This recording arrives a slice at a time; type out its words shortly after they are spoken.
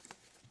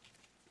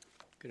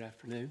Good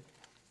afternoon.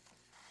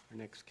 Our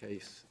next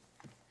case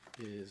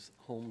is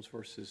Holmes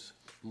versus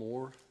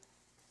Moore,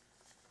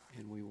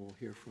 and we will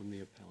hear from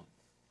the appellant.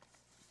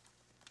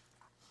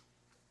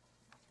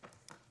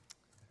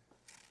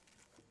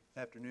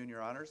 Afternoon,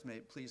 Your Honors. May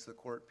it please the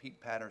Court, Pete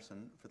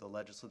Patterson for the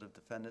legislative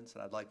defendants,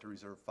 and I'd like to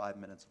reserve 5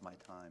 minutes of my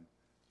time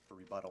for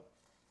rebuttal.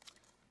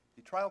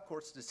 The trial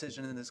court's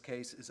decision in this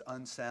case is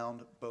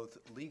unsound both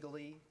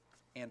legally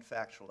and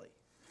factually.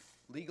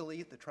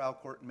 Legally, the trial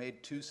court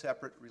made two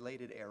separate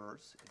related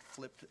errors. It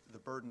flipped the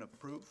burden of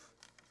proof,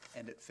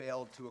 and it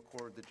failed to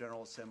accord the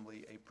General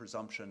Assembly a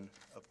presumption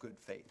of good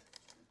faith.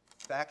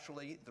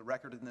 Factually, the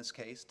record in this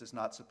case does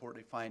not support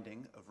a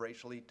finding of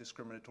racially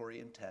discriminatory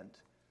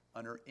intent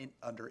under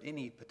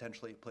any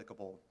potentially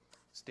applicable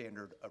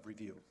standard of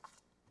review.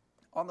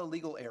 On the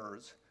legal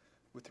errors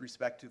with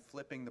respect to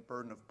flipping the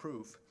burden of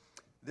proof,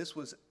 this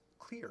was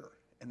clear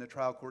in the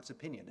trial court's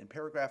opinion. In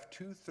paragraph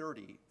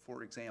 230,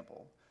 for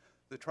example,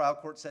 the trial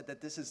court said that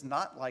this is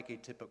not like a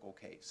typical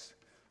case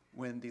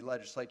when the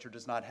legislature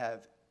does not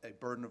have a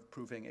burden of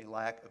proving a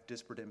lack of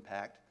disparate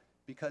impact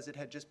because it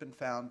had just been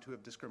found to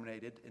have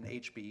discriminated in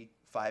HB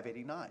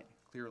 589,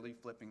 clearly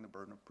flipping the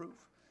burden of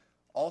proof.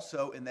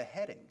 Also, in the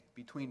heading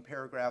between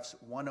paragraphs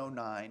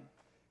 109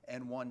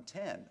 and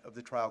 110 of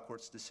the trial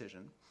court's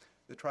decision,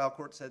 the trial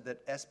court said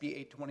that SB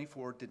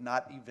 824 did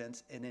not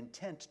evince an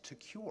intent to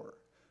cure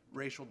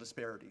racial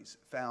disparities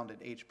found in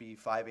HB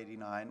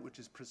 589, which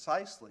is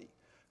precisely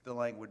the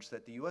language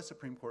that the U.S.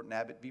 Supreme Court in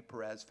Abbott v.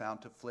 Perez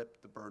found to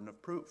flip the burden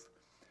of proof.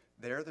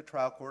 There, the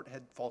trial court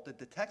had faulted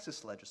the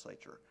Texas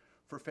legislature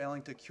for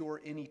failing to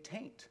cure any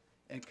taint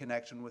in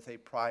connection with a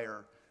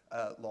prior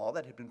law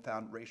that had been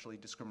found racially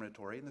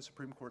discriminatory, and the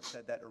Supreme Court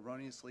said that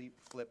erroneously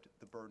flipped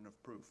the burden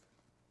of proof.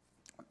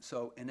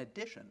 So, in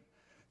addition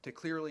to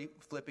clearly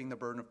flipping the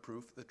burden of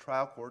proof, the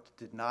trial court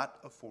did not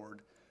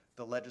afford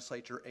the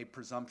legislature a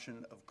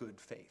presumption of good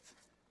faith.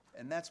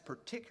 And that's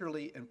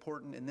particularly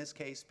important in this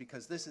case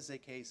because this is a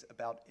case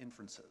about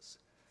inferences.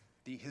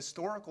 The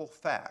historical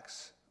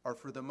facts are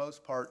for the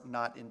most part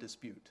not in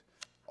dispute,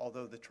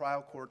 although the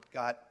trial court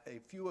got a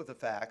few of the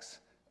facts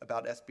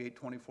about SB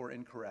 824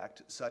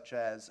 incorrect, such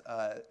as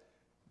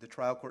the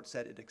trial court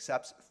said it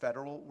accepts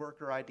federal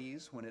worker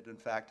IDs when it in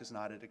fact does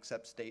not. It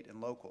accepts state and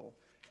local.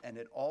 And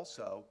it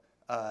also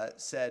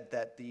said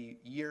that the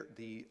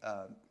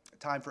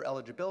time for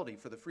eligibility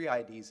for the free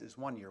IDs is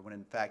 1 year when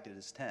in fact it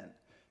is 10.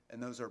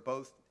 And those are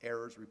both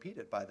errors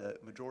repeated by the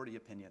majority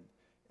opinion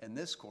in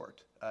this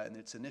court in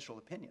its initial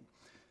opinion.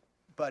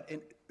 But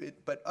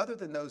other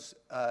than those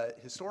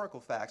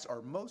historical facts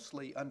are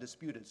mostly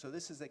undisputed. So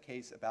this is a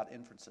case about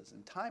inferences.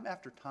 And time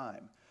after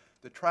time,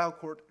 the trial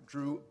court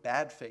drew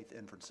bad faith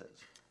inferences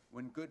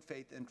when good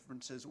faith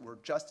inferences were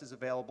just as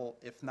available,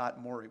 if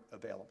not more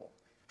available.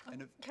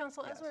 And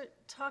Counsel, yes. As we're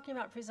talking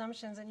about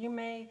presumptions, and you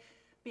may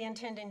be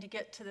intending to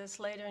get to this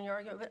later in your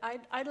argument,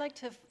 but I'd like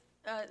to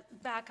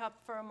back up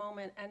for a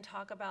moment and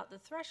talk about the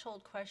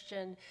threshold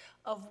question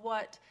of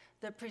what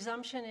the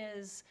presumption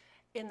is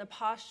in the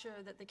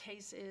posture that the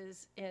case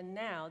is in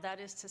now,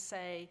 that is to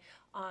say,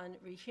 on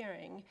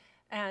rehearing.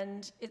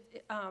 And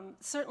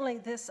certainly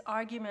this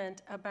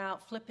argument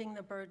about flipping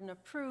the burden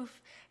of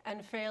proof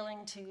and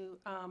failing to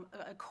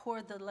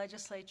accord the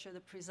legislature the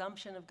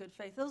presumption of good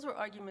faith, those were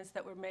arguments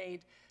that were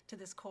made to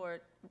this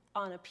court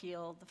on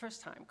appeal the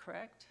first time,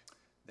 correct?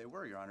 They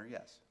were, Your Honor,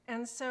 yes.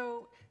 And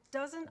so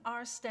doesn't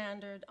our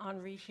standard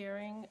on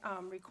rehearing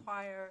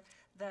require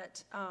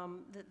that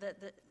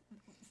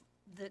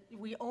that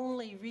we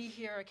only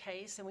rehear a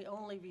case and we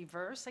only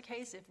reverse a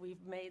case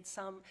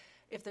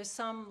if there's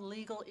some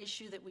legal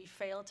issue that we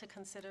fail to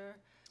consider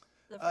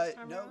the first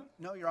time around?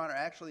 No, Your Honor.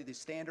 Actually, the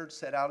standard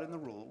set out in the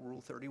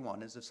Rule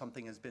 31, is if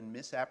something has been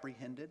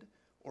misapprehended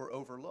or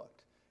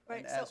overlooked.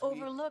 Right, so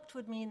overlooked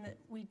would mean that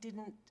we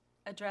didn't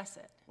address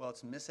it. Well,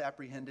 it's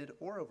misapprehended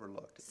or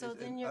overlooked So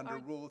then under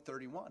Rule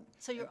 31.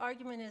 So your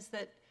argument is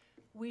that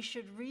we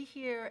should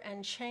rehear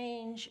and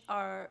change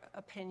our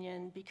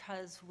opinion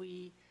because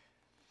we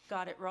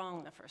got it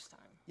wrong the first time.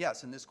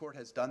 Yes, and this court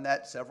has done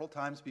that several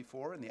times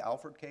before. In the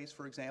Alford case,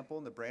 for example,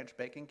 in the Branch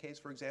Bacon case,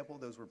 for example,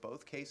 those were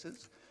both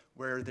cases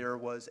where there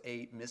was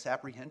a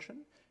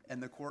misapprehension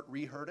and the court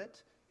reheard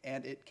it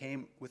and it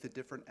came with a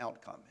different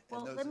outcome.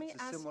 Well, and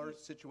it's a similar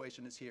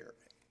situation as here.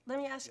 Let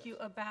me ask you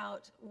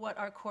about what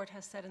our court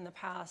has said in the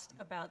past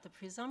about the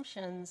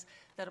presumptions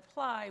that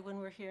apply when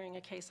we're hearing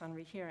a case on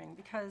rehearing.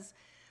 Because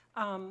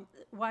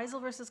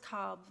Weisel versus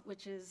Cobb,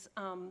 which is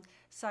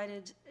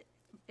cited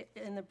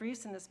in the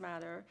briefs in this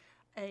matter,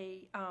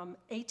 a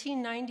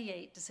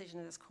 1898 decision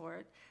of this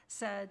court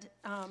said,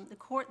 the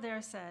court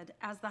there said,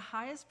 as the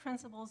highest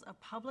principles of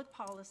public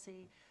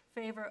policy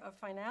favor of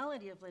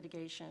finality of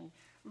litigation,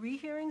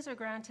 rehearings are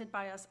granted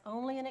by us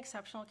only in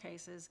exceptional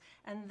cases,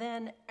 and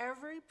then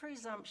every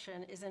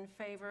presumption is in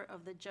favor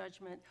of the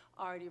judgment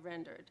already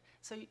rendered.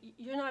 So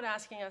you're not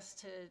asking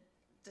us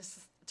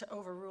to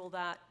overrule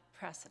that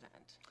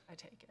precedent, I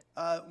take it.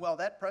 Well,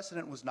 that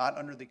precedent was not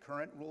under the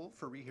current rule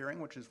for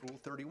rehearing, which is Rule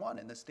 31,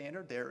 and the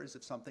standard there is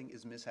if something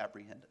is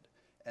misapprehended.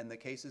 And the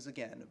cases,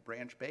 again,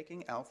 Branch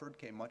Baking, Alford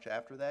came much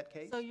after that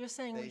case. So you're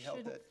saying They we held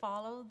shouldn't that-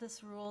 follow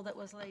this rule that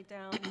was laid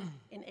down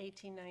in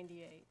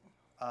 1898?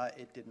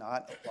 It did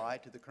not apply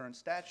to the current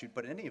statute,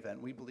 but in any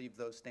event, we believe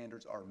those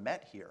standards are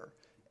met here.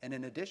 And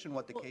in addition,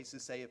 what the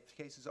cases say, if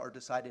cases are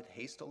decided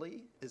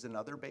hastily, is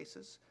another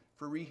basis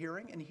for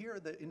rehearing. And here,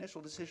 the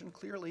initial decision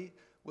clearly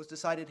was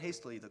decided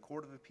hastily. The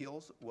Court of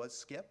Appeals was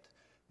skipped,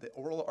 the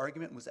oral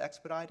argument was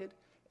expedited,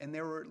 and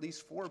there were at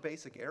least 4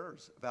 basic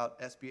errors about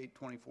SB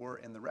 824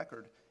 and the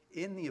record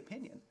in the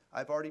opinion.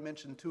 I've already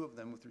mentioned 2 of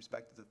them with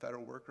respect to the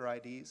federal worker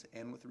IDs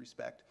and with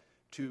respect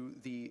to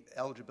the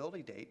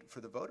eligibility date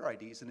for the voter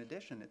IDs. In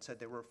addition, it said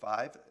there were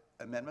 5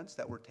 amendments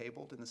that were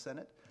tabled in the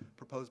Senate,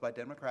 proposed by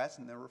Democrats,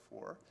 and there were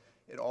 4.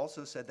 It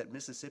also said that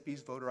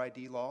Mississippi's voter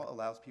ID law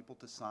allows people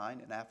to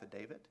sign an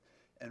affidavit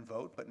and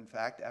vote, but in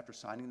fact, after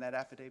signing that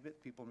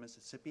affidavit, people in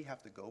Mississippi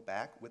have to go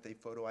back with a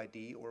photo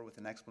ID or with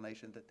an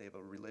explanation that they have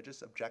a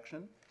religious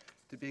objection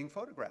to being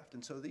photographed.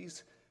 And so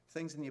these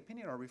things in the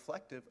opinion are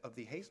reflective of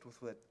the haste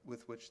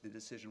with which the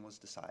decision was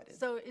decided.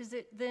 So is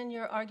it then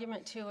your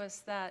argument to us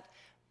that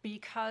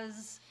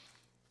because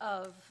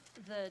of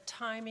the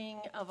timing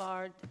of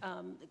our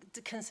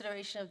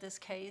consideration of this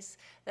case,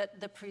 that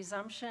the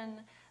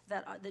presumption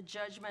that the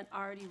judgment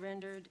already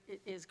rendered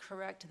is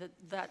correct, that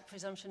that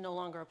presumption no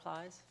longer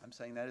applies? I'm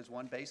saying that is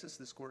one basis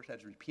this court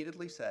has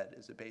repeatedly said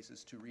is a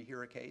basis to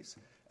rehear a case.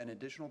 An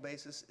additional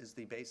basis is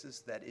the basis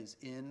that is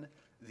in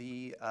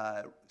the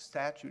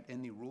statute,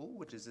 in the rule,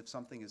 which is if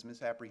something is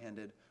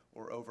misapprehended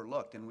or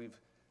overlooked. And we've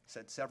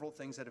said several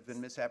things that have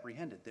been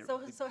misapprehended.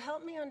 So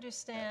help me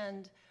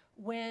understand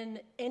when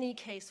any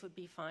case would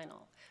be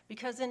final.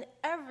 Because in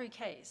every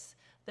case,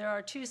 there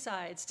are 2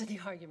 sides to the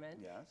argument.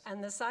 Yes.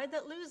 And the side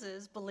that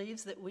loses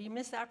believes that we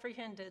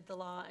misapprehended the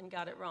law and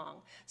got it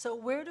wrong. So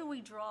where do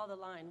we draw the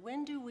line?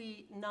 When do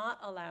we not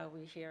allow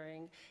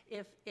rehearing?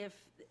 If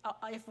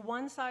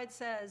one side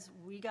says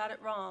we got it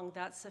wrong,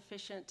 that's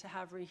sufficient to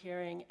have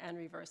rehearing and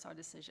reverse our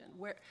decision.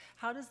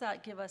 How does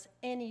that give us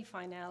any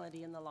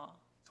finality in the law?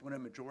 So when a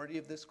majority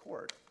of this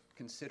court,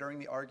 considering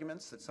the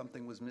arguments that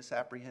something was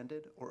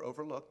misapprehended or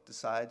overlooked,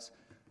 decides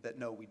that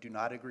no, we do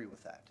not agree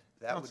with that.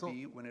 That Counsel, would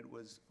be when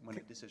a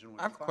decision would be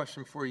I have a final.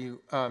 question for you.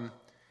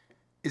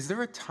 Is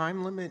there a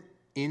time limit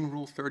in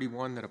Rule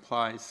 31 that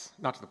applies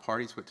not to the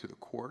parties but to the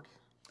court?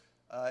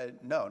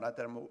 No, not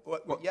that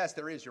yes,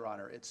 there is, Your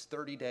Honor. It's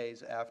 30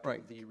 days after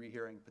Right. the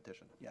rehearing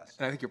petition, yes.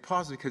 And I think you're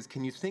positive because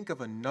can you think of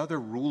another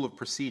rule of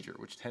procedure,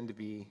 which tend to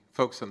be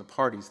focused on the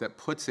parties, that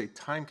puts a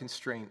time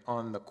constraint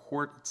on the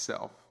court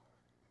itself?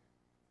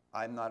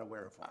 I'm not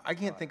aware of one. I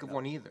can't think of No.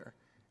 one either.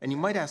 And you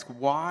might ask,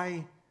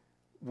 why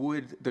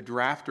would the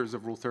drafters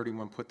of Rule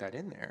 31 put that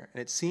in there?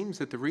 And it seems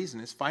that the reason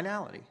is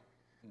finality.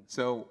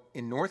 So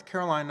in North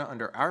Carolina,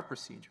 under our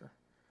procedure,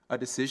 a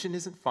decision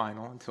isn't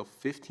final until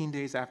 15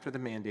 days after the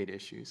mandate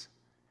issues.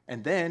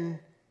 And then,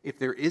 if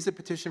there is a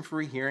petition for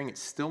rehearing,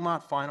 it's still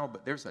not final,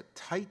 but there's a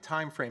tight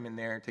time frame in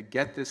there to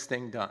get this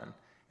thing done.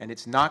 And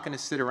it's not going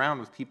to sit around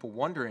with people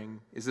wondering,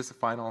 is this a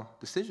final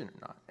decision or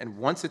not? And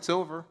once it's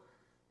over,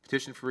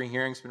 petition for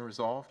rehearing has been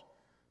resolved,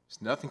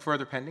 there's nothing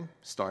further pending,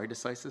 stare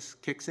decisis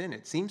kicks in.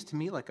 It seems to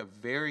me like a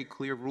very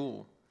clear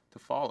rule to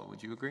follow.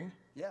 Would you agree?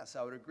 Yes,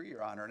 I would agree,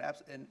 Your Honor.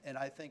 And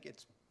I think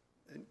it's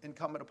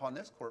incumbent upon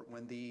this court,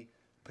 when the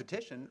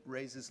petition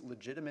raises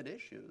legitimate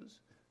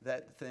issues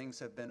that things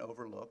have been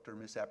overlooked or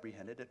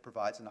misapprehended, it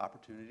provides an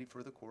opportunity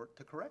for the court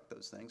to correct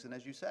those things. And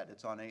as you said,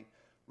 it's on a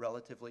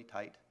relatively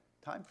tight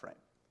time frame.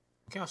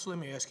 Counsel, let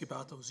me ask you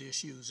about those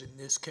issues in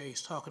this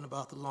case, talking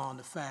about the law and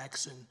the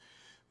facts and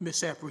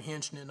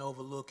misapprehension and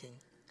overlooking.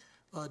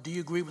 Do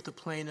you agree with the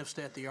plaintiffs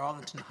that the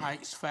Arlington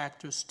Heights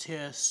factors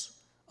test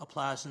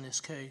applies in this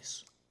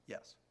case?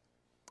 Yes.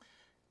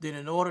 Then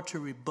in order to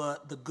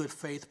rebut the good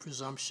faith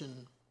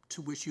presumption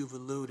to which you've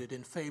alluded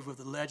in favor of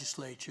the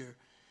legislature,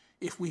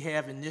 if we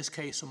have in this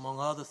case, among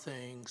other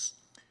things,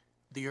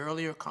 the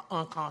earlier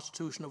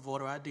unconstitutional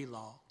voter ID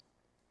law,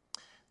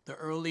 the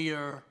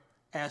earlier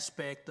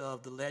aspect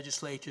of the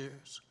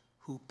legislatures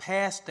who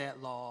passed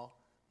that law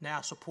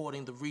now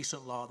supporting the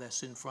recent law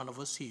that's in front of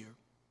us here,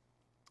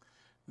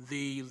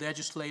 the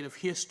legislative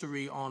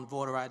history on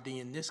voter ID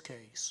in this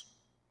case,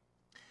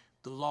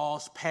 the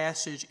law's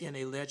passage in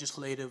a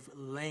legislative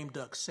lame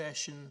duck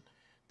session,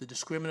 the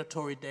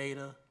discriminatory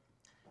data,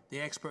 the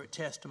expert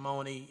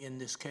testimony in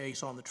this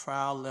case on the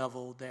trial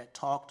level that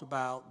talked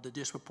about the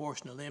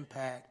disproportionate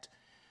impact,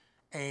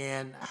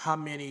 and how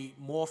many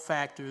more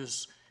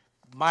factors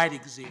might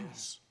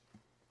exist.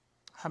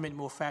 How many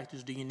more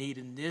factors do you need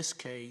in this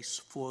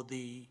case for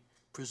the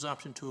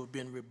presumption to have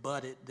been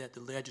rebutted that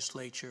the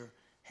legislature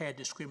had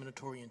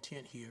discriminatory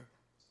intent here?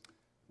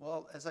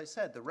 Well, as I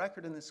said, the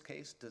record in this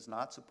case does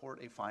not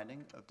support a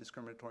finding of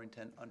discriminatory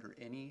intent under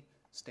any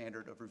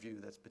standard of review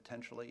that's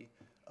potentially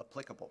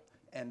applicable.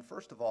 And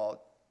first of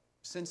all,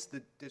 since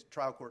the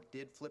trial court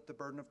did flip the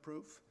burden of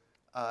proof,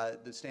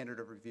 the standard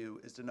of review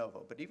is de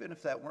novo. But even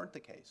if that weren't the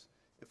case,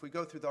 if we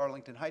go through the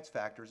Arlington Heights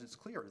factors, it's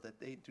clear that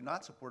they do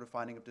not support a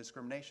finding of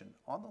discrimination.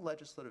 On the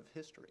legislative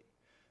history,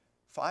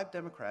 5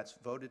 Democrats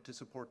voted to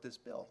support this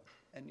bill.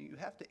 And you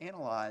have to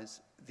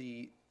analyze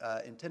the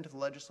intent of the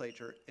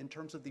legislature in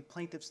terms of the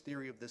plaintiff's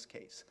theory of this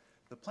case.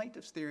 The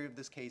plaintiff's theory of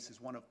this case is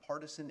one of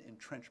partisan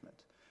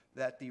entrenchment,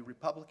 that the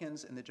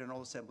Republicans in the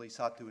General Assembly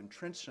sought to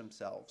entrench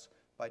themselves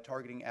by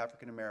targeting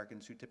African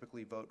Americans who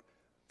typically vote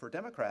for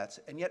Democrats,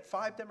 and yet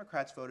 5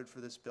 Democrats voted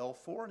for this bill,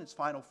 4 in its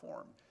final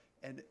form.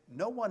 And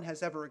no one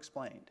has ever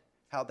explained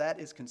how that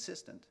is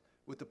consistent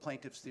with the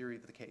plaintiff's theory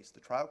of the case. The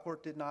trial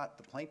court did not,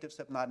 the plaintiffs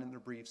have not in their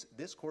briefs,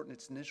 this court in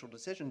its initial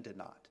decision did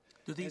not.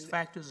 Do these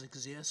factors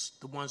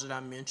exist, the ones that I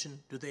mentioned,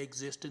 do they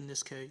exist in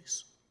this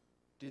case?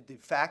 Did the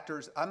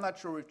factors, I'm not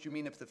sure what you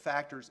mean if the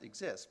factors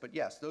exist, but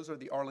yes, those are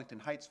the Arlington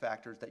Heights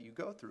factors that you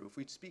go through. If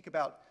we speak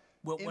about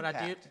Well, what I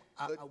did,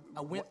 impact,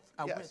 I went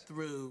yes.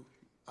 through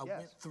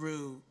Yes.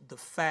 the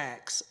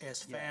facts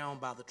as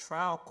found by the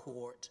trial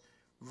court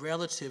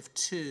relative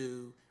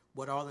to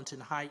what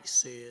Arlington Heights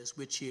says,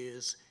 which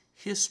is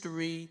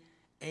history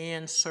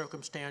and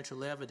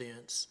circumstantial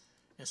evidence.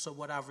 And so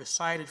what I've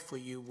recited for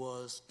you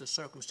was the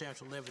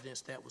circumstantial evidence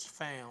that was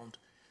found.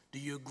 Do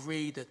you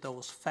agree that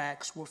those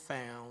facts were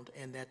found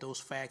and that those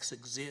facts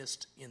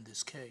exist in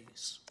this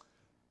case?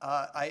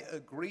 I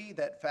agree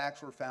that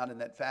facts were found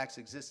and that facts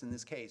exist in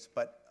this case,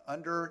 but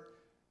under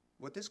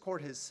what this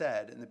court has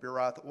said in the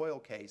Bureauth oil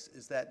case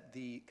is that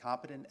the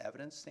competent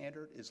evidence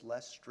standard is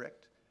less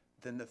strict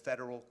than the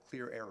federal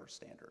clear error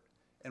standard.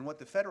 And what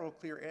the federal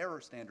clear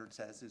error standard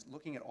says is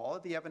looking at all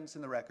of the evidence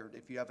in the record,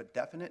 if you have a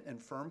definite and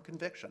firm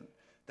conviction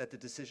that the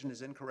decision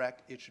is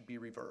incorrect, it should be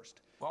reversed.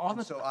 Well,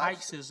 Arlington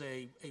Heights is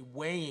a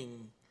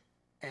weighing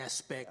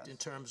aspect in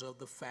terms of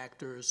the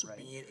factors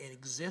being in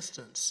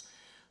existence.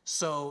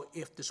 So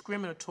if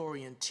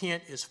discriminatory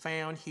intent is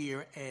found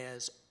here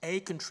as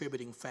a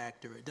contributing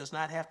factor, it does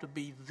not have to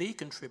be the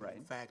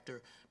contributing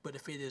factor, but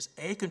if it is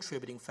a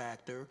contributing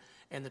factor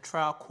and the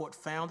trial court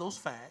found those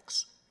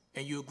facts,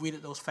 and you agree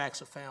that those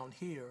facts are found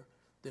here,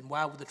 then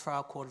why would the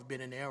trial court have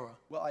been in error?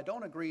 Well, I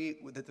don't agree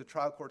with the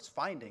trial court's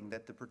finding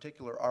that the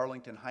particular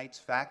Arlington Heights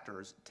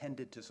factors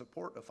tended to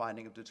support a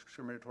finding of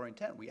discriminatory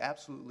intent. We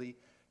absolutely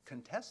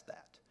contest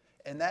that.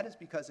 And that is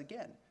because,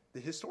 again, the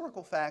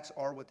historical facts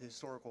are what the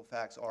historical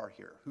facts are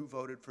here. Who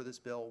voted for this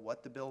bill,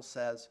 what the bill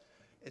says.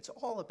 It's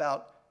all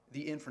about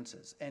the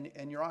inferences.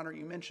 And Your Honor,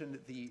 you mentioned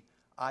the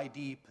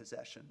ID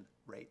possession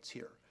rates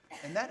here.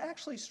 And that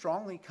actually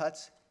strongly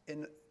cuts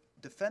in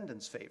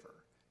defendant's favor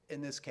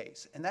in this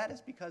case. And that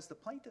is because the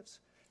plaintiffs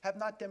have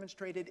not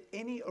demonstrated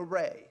any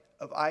array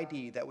of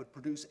ID that would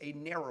produce a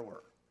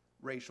narrower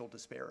racial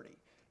disparity.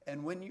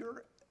 And when you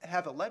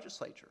have a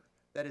legislature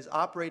that is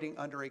operating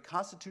under a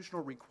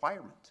constitutional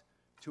requirement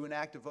to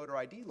enact a voter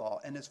ID law,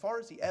 and as far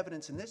as the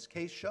evidence in this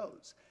case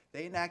shows,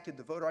 they enacted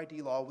the voter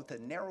ID law with the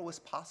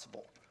narrowest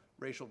possible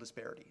racial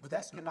disparity. But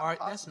that's an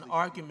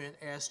argument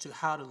as to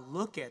how to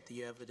look at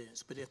the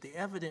evidence. But if the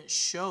evidence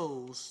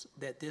shows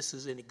that this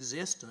is in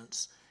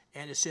existence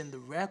and it's in the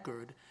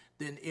record,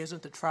 then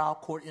isn't the trial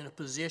court in a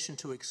position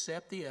to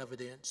accept the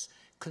evidence,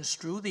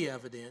 construe the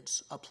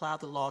evidence, apply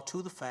the law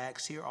to the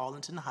facts here,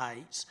 Arlington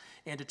Heights,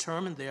 and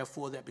determine,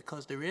 therefore, that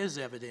because there is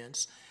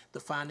evidence, the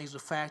findings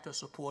of fact are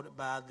supported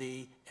by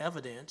the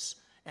evidence,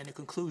 and the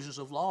conclusions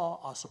of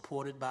law are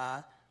supported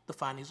by the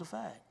findings of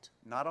fact?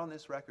 Not on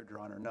this record, Your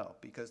Honor, no,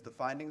 because the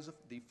findings of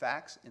the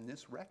facts in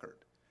this record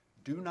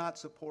do not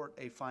support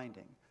a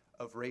finding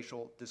of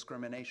racial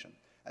discrimination.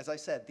 As I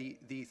said,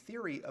 the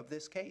theory of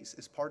this case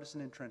is partisan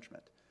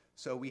entrenchment.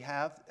 So we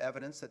have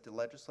evidence that the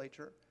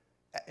legislature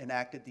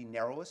enacted the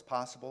narrowest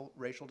possible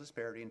racial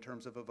disparity in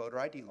terms of a voter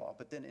ID law.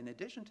 But then in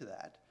addition to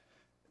that,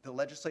 the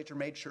legislature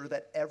made sure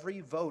that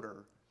every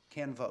voter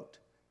can vote.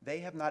 They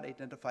have not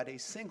identified a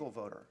single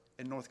voter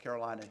in North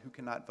Carolina who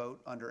cannot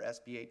vote under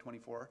SB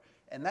 824.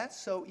 And that's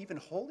so even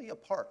wholly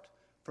apart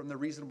from the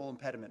reasonable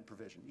impediment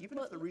provision. Even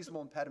if the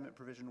reasonable impediment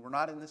provision were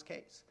not in this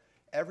case,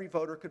 every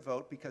voter could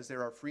vote because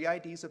there are free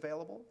IDs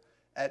available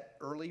at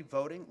early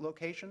voting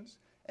locations.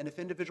 And if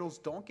individuals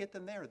don't get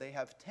them there, they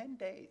have 10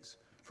 days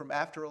from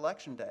after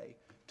Election Day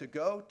to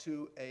go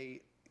to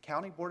a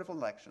county board of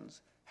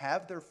elections,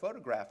 have their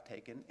photograph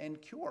taken,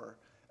 and cure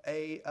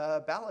a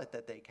ballot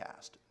that they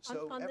cast.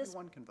 So on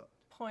everyone can vote.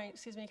 Point,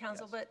 excuse me,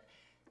 counsel, Yes. but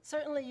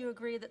certainly you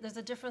agree that there's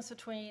a difference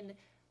between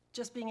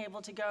just being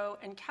able to go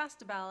and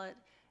cast a ballot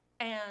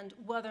and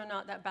whether or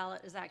not that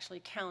ballot is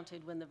actually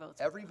counted when the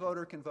votes are Every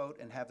voter can vote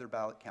and have their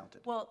ballot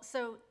counted. Well,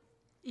 so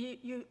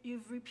you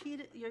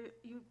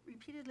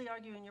repeatedly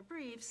argue in your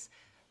briefs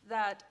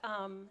that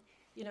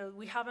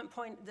we haven't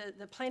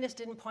the plaintiffs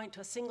didn't point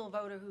to a single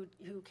voter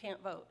who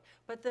can't vote,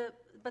 but the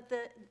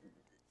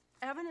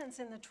evidence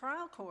in the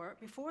trial court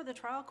before the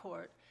trial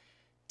court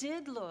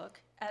did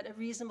look at a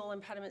reasonable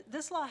impediment.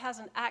 This law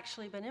hasn't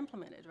actually been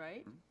implemented,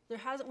 right?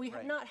 We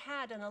have not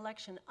had an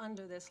election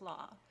under this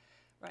law,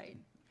 right?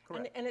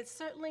 Correct. And it's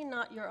certainly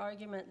not your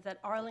argument that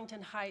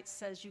Arlington Heights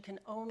says you can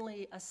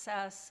only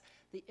assess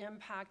the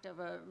impact of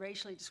a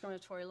racially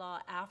discriminatory law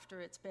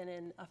after it's been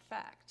in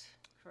effect,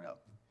 correct?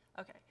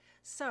 No. Okay.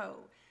 So,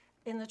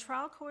 in the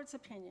trial court's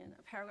opinion,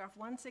 paragraph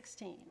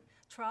 116,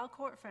 trial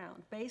court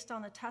found, based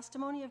on the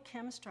testimony of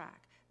Kim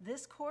Strack,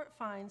 this court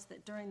finds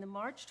that during the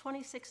March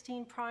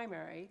 2016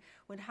 primary,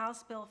 when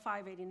House Bill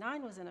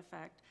 589 was in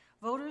effect,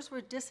 voters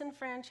were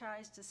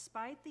disenfranchised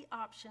despite the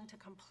option to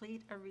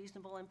complete a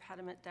reasonable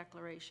impediment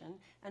declaration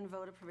and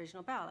vote a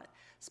provisional ballot.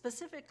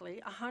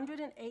 Specifically,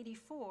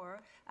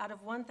 184 out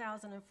of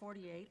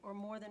 1,048, or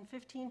more than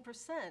 15%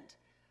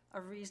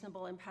 of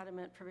reasonable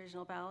impediment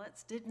provisional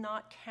ballots, did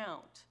not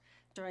count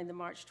during the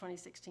March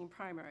 2016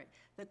 primary.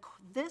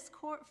 This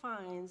court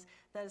finds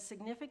that a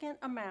significant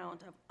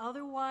amount of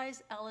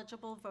otherwise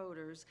eligible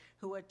voters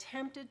who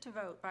attempted to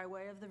vote by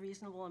way of the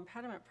reasonable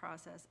impediment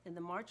process in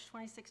the March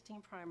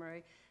 2016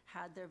 primary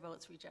had their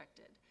votes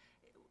rejected.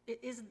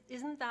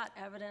 Isn't that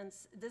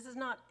evidence? This is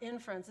not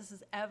inference, this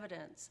is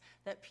evidence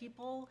that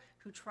people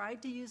who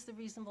tried to use the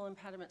reasonable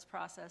impediments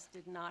process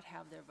did not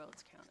have their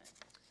votes counted.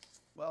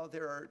 Well,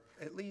 there are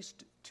at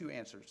least two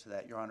answers to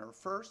that, Your Honor.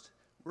 First,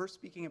 we're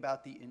speaking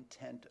about the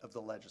intent of the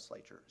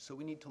legislature, so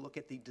we need to look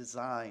at the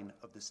design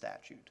of the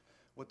statute.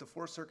 What the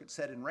Fourth Circuit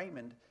said in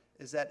Raymond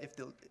is that if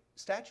the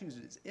statute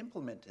is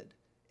implemented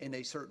in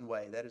a certain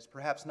way that is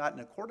perhaps not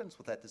in accordance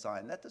with that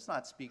design, that does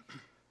not speak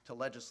to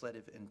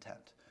legislative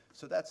intent.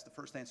 So that's the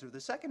first answer.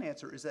 The second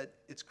answer is that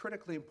it's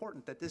critically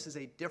important that this is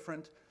a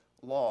different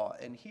law,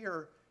 and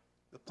here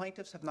the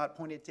plaintiffs have not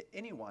pointed to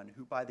anyone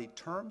who, by the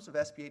terms of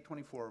SB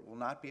 824, will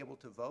not be able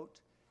to vote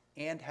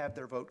and have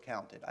their vote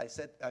counted.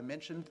 I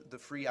mentioned the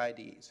free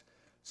IDs.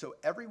 So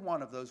every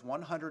one of those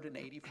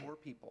 184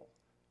 people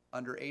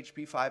under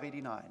HB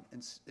 589,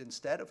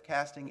 instead of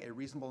casting a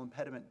reasonable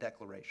impediment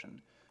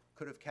declaration,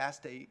 could have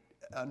cast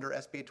under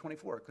SB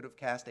 824, could have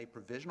cast a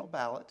provisional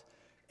ballot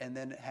and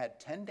then had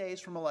 10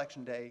 days from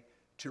Election Day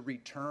to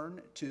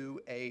return to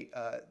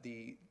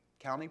the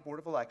County Board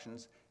of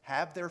Elections,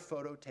 have their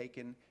photo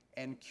taken,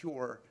 and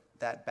cure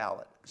that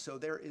ballot. So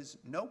there is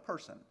no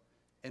person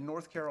in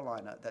North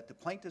Carolina that the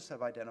plaintiffs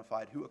have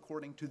identified who,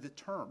 according to the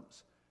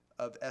terms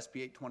of SB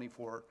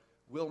 824,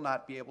 will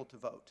not be able to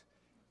vote.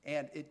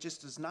 And it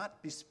just does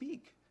not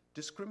bespeak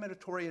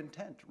discriminatory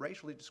intent,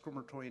 racially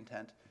discriminatory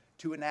intent,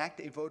 to enact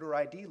a voter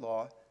ID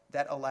law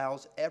that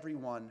allows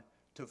everyone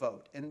to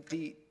vote. And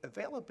the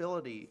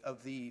availability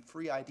of the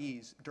free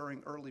IDs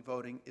during early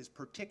voting is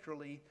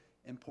particularly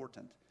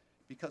important,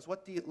 because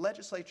what the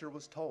legislature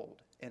was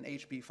told in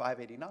HB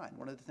 589,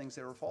 one of the things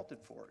they were faulted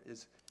for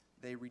is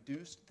they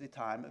reduced the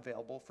time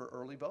available for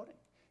early voting.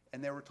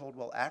 And they were told,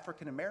 well,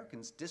 African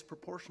Americans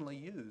disproportionately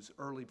use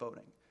early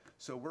voting,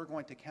 so we're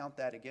going to count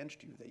that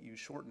against you, that you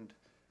shortened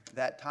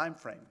that time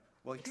frame.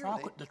 Well,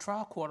 The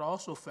trial court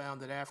also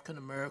found that African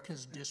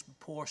Americans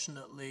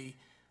disproportionately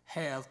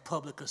have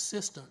public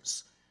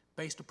assistance.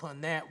 Based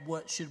upon that,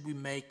 what should we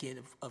make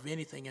of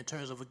anything in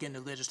terms of, again,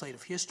 the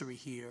legislative history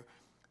here,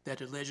 that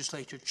the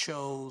legislature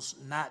chose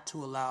not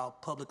to allow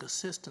public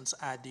assistance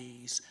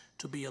IDs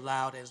to be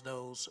allowed as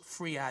those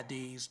free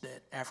IDs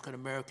that African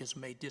Americans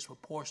may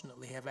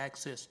disproportionately have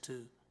access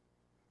to?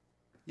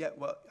 Yeah,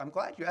 well, I'm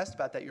glad you asked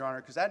about that, Your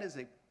Honor, because that is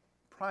a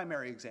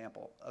primary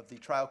example of the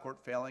trial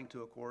court failing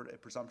to accord a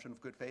presumption of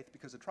good faith,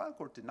 because the trial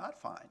court did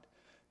not find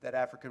that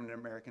African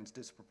Americans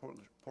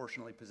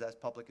disproportionately possess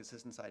public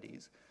assistance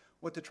IDs.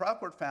 What the trial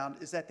court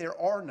found is that there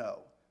are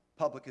no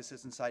public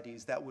assistance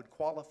IDs that would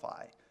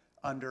qualify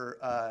under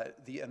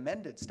the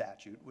amended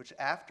statute, which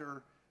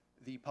after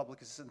the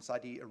public assistance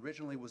ID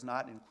originally was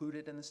not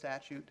included in the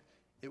statute,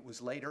 it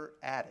was later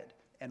added.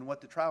 And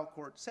what the trial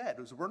court said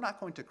was, we're not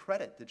going to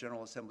credit the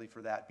General Assembly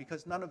for that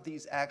because none of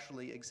these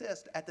actually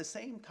exist. At the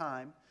same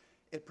time,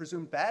 it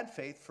presumed bad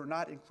faith for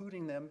not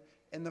including them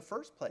in the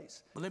first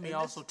place. But let me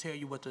also tell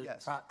you what the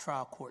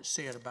trial court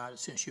said about it,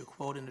 since you're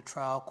quoting the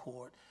trial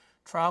court.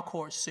 Trial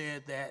court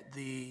said that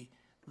the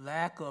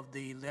lack of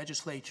the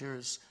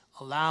legislature's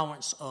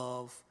allowance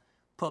of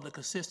public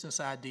assistance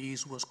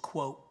IDs was,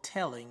 quote,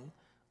 telling,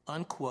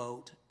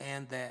 unquote,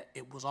 and that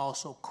it was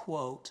also,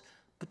 quote,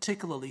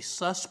 particularly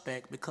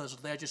suspect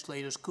because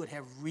legislators could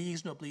have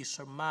reasonably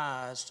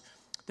surmised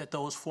that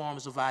those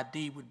forms of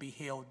ID would be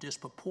held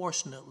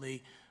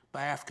disproportionately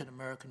by African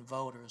American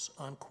voters,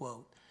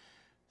 unquote.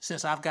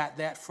 Since I've got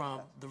that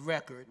from the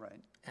record,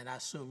 and I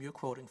assume you're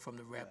quoting from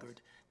the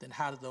record, then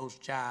how do those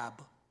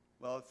jibe?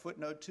 Well,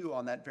 footnote 2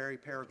 on that very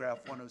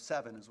paragraph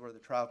 107 is where the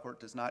trial court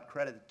does not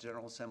credit the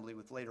General Assembly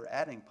with later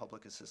adding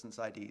public assistance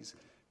IDs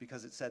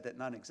because it said that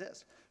none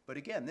exist. But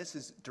again, this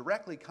is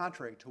directly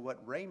contrary to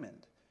what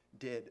Raymond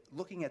did,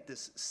 looking at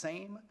this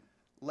same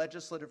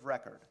legislative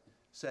record,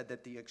 said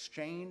that the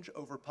exchange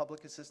over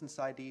public assistance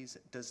IDs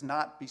does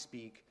not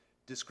bespeak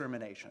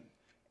discrimination.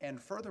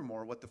 And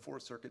furthermore, what the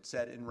Fourth Circuit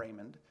said in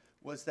Raymond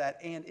was that,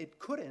 and it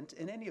couldn't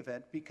in any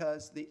event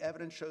because the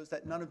evidence shows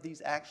that none of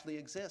these actually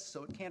exist,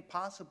 so it can't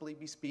possibly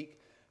bespeak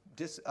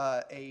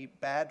a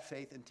bad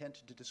faith intent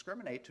to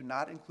discriminate to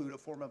not include a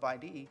form of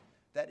ID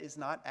that is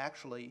not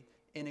actually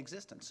in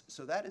existence.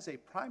 So that is a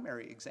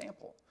primary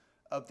example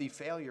of the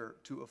failure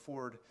to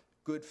afford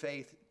good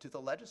faith to the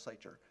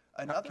legislature.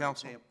 Another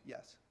example,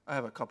 yes. I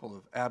have a couple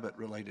of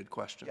Abbott-related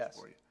questions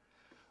for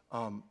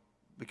you.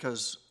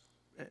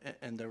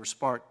 And they were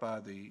sparked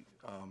by the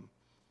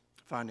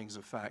findings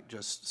of fact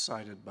just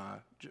cited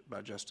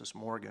by Justice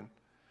Morgan.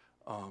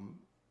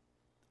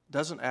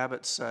 Doesn't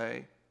Abbott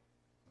say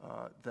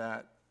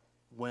that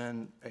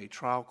when a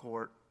trial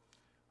court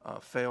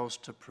fails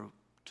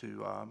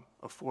to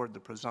afford the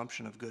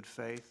presumption of good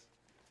faith,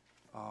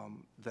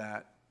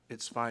 that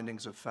its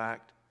findings of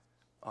fact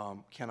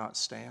cannot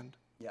stand?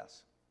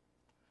 Yes.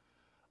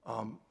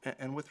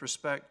 And with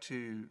respect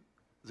to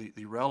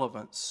the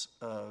relevance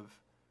of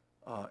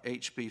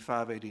HB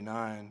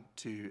 589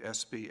 to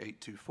SB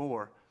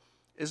 824,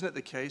 isn't it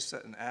the case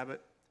that in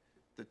Abbott,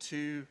 the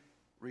two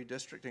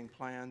redistricting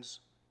plans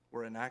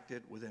were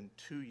enacted within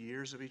 2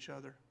 years of each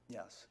other?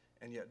 Yes.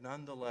 And yet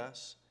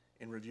nonetheless,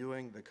 in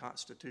reviewing the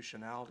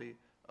constitutionality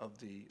of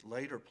the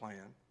later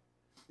plan,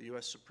 the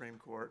U.S. Supreme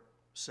Court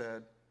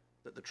said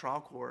that the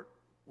trial court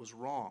was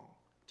wrong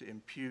to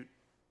impute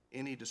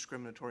any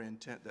discriminatory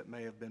intent that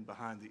may have been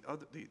behind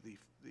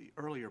the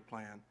earlier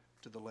plan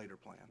to the later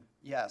plan.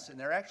 Yes, and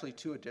there are actually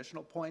two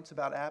additional points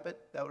about Abbott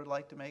that I would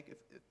like to make,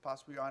 if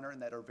possible, Your Honor,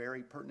 and that are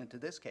very pertinent to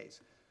this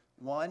case.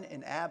 One,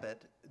 in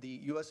Abbott, the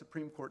U.S.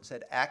 Supreme Court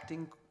said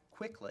acting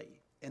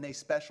quickly in a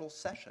special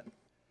session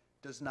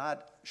does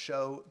not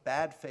show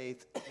bad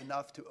faith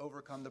enough to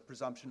overcome the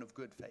presumption of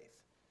good faith.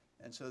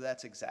 And so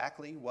that's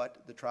exactly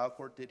what the trial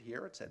court did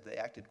here. It said they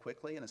acted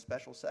quickly in a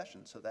special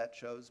session, so that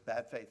shows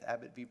bad faith.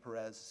 Abbott v.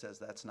 Perez says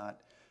that's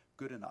not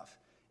good enough.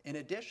 In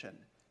addition,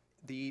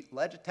 the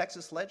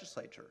Texas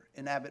legislature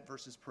in Abbott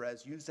versus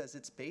Perez used as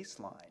its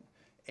baseline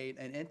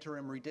an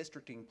interim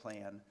redistricting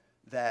plan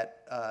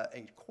that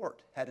a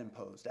court had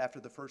imposed after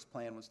the first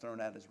plan was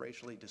thrown out as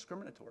racially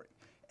discriminatory.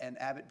 And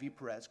Abbott v.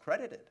 Perez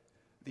credited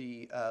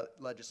the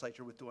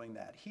legislature with doing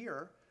that.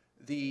 Here,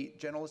 the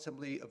General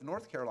Assembly of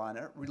North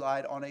Carolina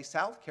relied on a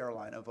South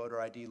Carolina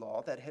voter ID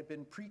law that had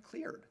been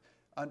pre-cleared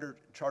under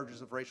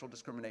charges of racial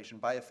discrimination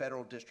by a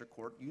federal district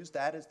court, used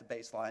that as the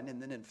baseline,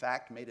 and then in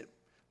fact made it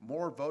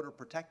more voter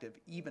protective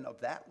even of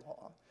that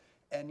law.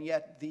 And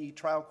yet the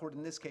trial court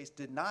in this case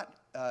did not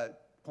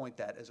point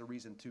that as a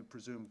reason to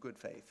presume good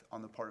faith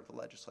on the part of the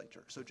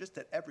legislature. So just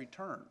at every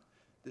turn,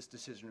 this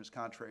decision is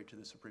contrary to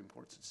the Supreme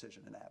Court's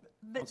decision in Abbott.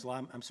 Counsel,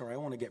 I'm sorry, I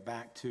want to get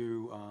back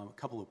to a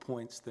couple of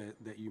points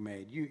that you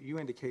made. You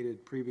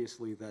indicated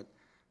previously that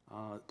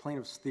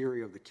plaintiff's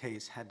theory of the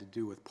case had to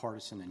do with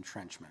partisan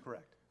entrenchment.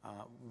 Correct.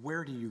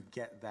 Where do you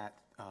get that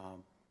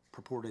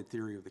purported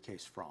theory of the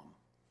case from?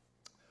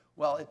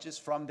 Well, it's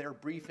just from their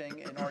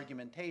briefing and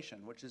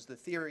argumentation, which is the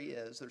theory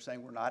is they're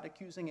saying we're not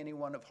accusing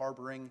anyone of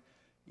harboring,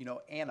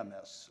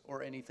 animus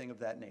or anything of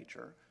that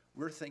nature.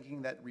 We're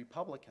thinking that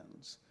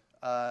Republicans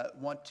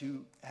want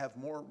to have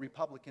more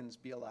Republicans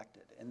be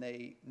elected, and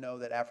they know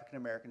that African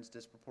Americans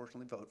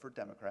disproportionately vote for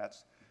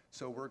Democrats,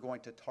 so we're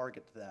going to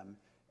target them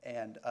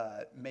and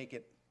make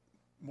it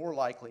more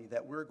likely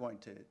that we're going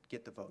to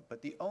get the vote.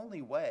 But the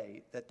only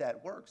way that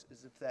that works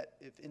is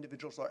if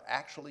individuals are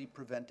actually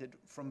prevented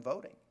from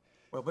voting.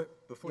 Well,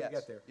 but before Yes, you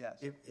get there,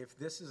 yes. if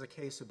this is a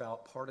case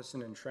about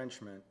partisan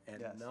entrenchment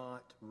and Yes.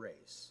 not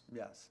race,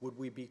 Yes. would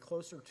we be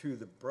closer to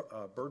the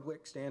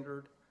Birdwick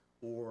standard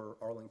or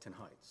Arlington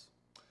Heights?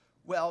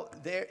 Well,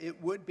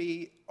 it would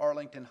be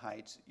Arlington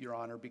Heights, Your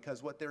Honor,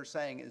 because what they're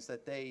saying is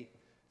that they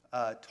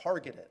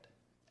targeted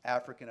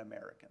African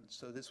Americans.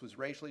 So this was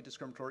racially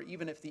discriminatory,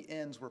 even if the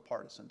ends were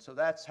partisan. So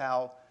that's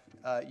how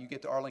you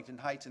get to Arlington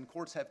Heights, and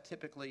courts have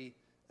typically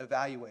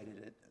evaluated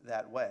it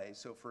that way.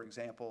 So, for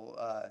example,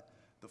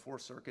 the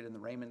Fourth Circuit in the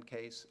Raymond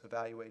case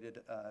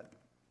evaluated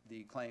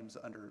the claims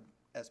under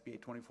SB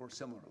 824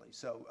 similarly.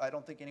 So I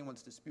don't think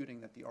anyone's disputing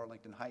that the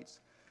Arlington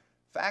Heights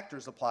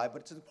factors apply,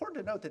 but it's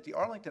important to note that the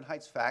Arlington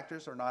Heights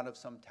factors are not of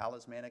some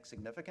talismanic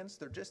significance.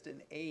 They're just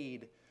an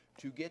aid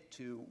to get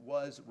to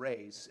was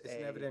race. It's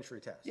an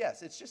evidentiary test.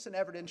 Yes, it's just an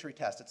evidentiary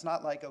test. It's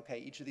not like, okay,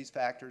 each of these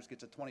factors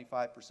gets a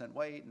 25%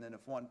 weight, and then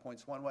if one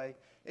points one way,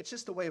 it's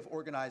just a way of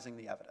organizing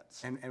the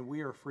evidence. And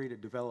we are free to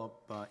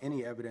develop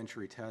any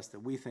evidentiary test that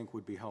we think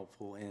would be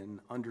helpful in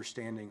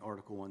understanding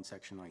Article 1,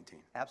 Section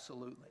 19.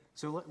 Absolutely.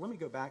 So let me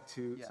go back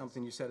to Yes.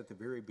 something you said at the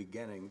very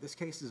beginning. This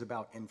case is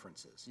about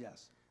inferences.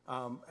 Yes.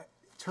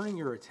 Turning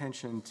your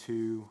attention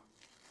to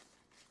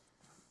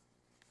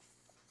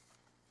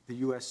the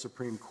U.S.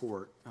 Supreme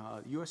Court.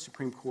 The U.S.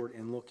 Supreme Court,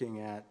 in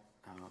looking at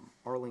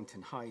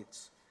Arlington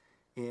Heights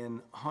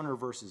in Hunter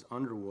versus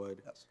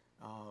Underwood, Yes.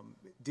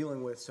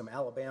 Dealing with some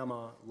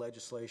Alabama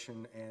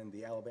legislation and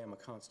the Alabama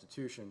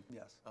Constitution,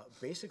 Yes.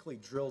 Basically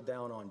drilled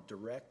down on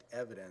direct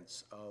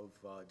evidence of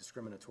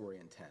discriminatory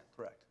intent.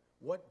 Correct.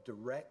 What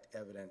direct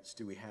evidence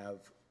do we have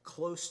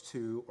close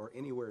to or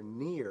anywhere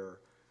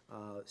near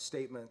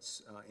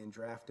statements in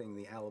drafting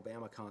the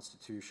Alabama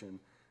Constitution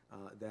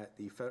that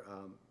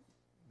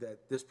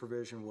this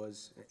provision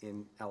was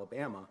in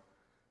Alabama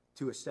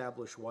to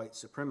establish white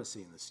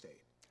supremacy in the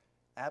state?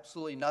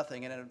 Absolutely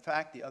nothing. And in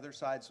fact, the other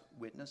side's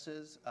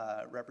witnesses,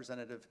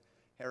 Representative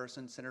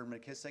Harrison, Senator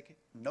McKissick,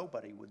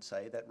 nobody would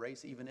say that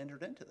race even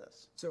entered into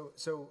this.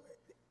 So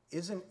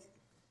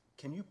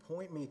can you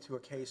point me to a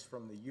case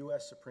from the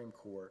U.S. Supreme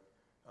Court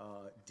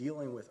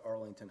dealing with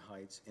Arlington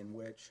Heights in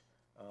which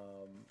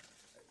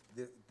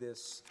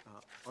this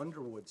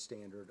Underwood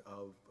standard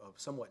of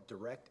somewhat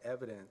direct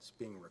evidence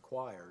being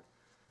required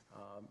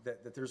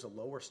that there's a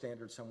lower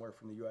standard somewhere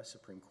from the U.S.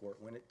 Supreme Court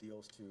when it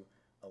deals to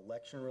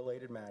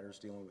election-related matters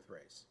dealing with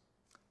race?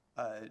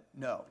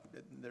 No,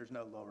 there's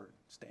no lower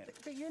standard.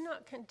 But you're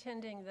not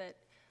contending that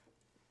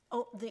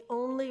the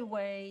only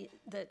way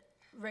that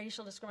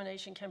racial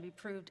discrimination can be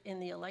proved in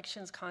the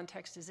elections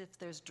context is if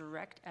there's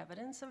direct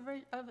evidence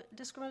of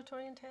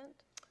discriminatory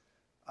intent?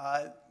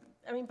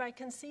 I mean, by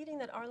conceding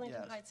that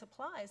Arlington Yes. Heights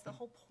applies, the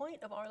whole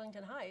point of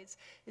Arlington Heights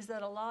is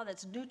that a law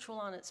that's neutral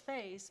on its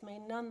face may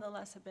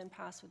nonetheless have been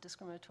passed with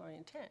discriminatory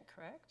intent,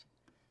 correct?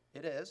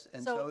 It is,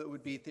 and So- so it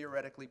would be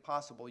theoretically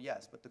possible,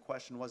 yes, but the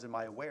question was, am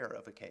I aware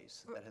of a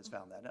case that has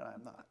found that, and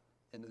I'm not,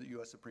 in the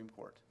U.S. Supreme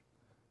Court.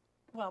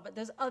 Well, but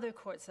there's other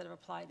courts that have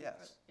applied.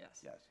 Yes,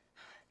 Yes. yes.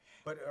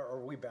 But are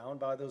we bound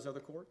by those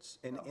other courts?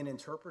 In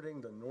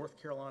interpreting the North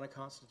Carolina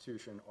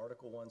Constitution,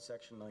 Article 1,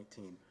 Section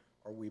 19,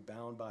 are we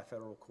bound by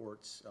federal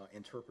courts'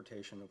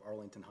 interpretation of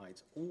Arlington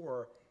Heights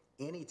or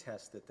any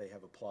test that they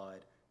have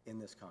applied in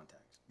this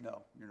context?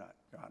 No, you're not,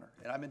 Your Honor.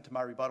 And I'm into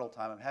my rebuttal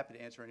time. I'm happy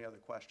to answer any other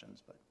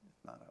questions, but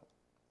if not, I'll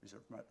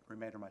reserve my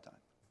remainder of my time.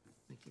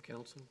 Thank you,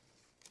 counsel.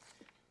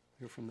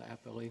 Hear from the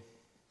appellee.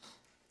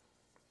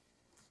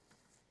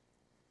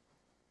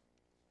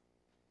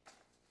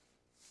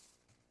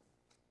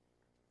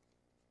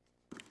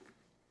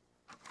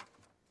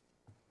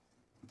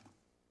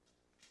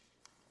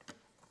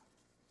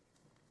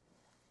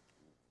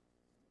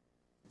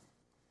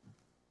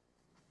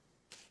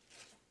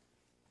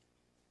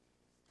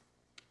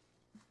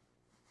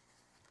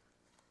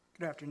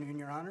 Good afternoon,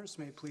 Your Honors.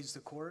 May it please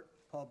the Court.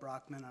 Paul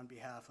Brockman on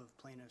behalf of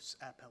plaintiffs'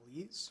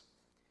 appellees.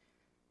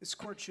 This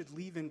Court should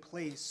leave in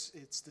place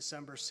its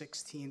December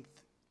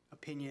 16th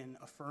opinion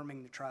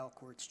affirming the trial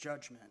court's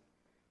judgment.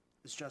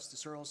 As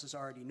Justice Earls has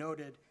already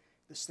noted,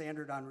 the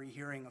standard on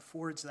rehearing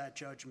affords that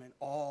judgment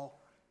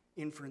all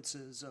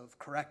inferences of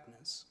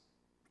correctness,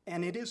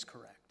 and it is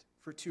correct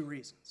for two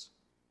reasons.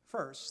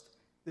 First,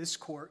 this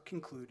Court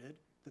concluded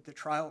that the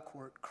trial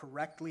court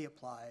correctly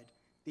applied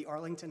the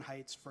Arlington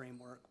Heights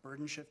framework,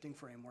 burden-shifting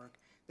framework,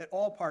 that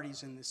all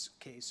parties in this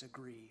case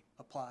agree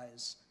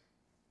applies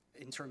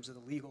in terms of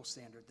the legal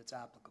standard that's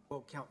applicable.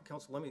 Well,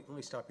 counsel, let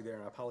me stop you there,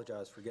 and I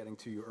apologize for getting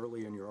to you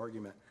early in your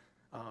argument.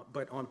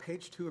 But on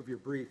page 2 of your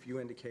brief, you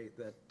indicate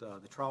that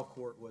the trial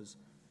court was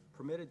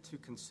permitted to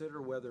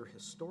consider whether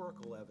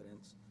historical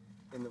evidence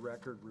in the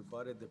record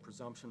rebutted the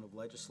presumption of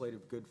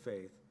legislative good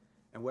faith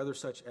and whether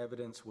such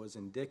evidence was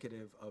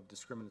indicative of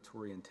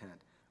discriminatory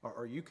intent.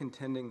 Are you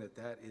contending that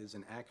that is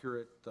an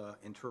accurate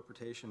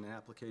interpretation and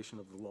application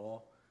of the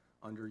law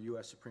under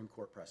U.S. Supreme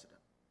Court precedent?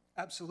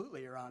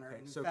 Absolutely, Your Honor.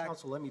 Okay, In so fact,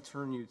 counsel, let me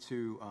turn you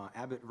to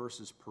Abbott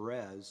versus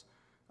Perez.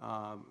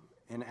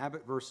 In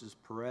Abbott versus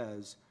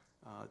Perez,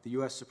 the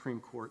U.S. Supreme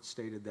Court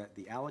stated that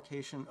the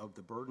allocation of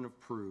the burden of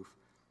proof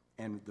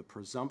and the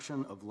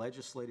presumption of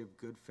legislative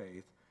good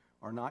faith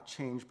are not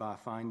changed by a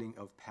finding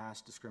of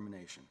past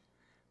discrimination.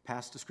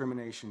 Past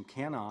discrimination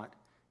cannot,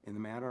 in the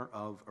matter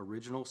of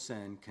original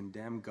sin,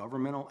 condemn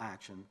governmental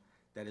action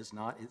that is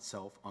not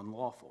itself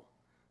unlawful.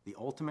 The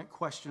ultimate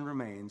question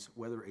remains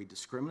whether a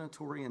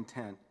discriminatory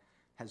intent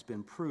has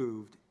been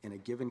proved in a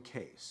given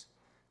case.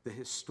 The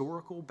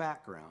historical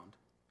background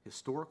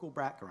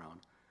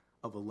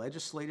of a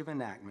legislative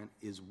enactment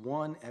is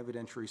one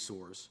evidentiary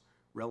source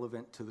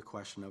relevant to the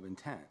question of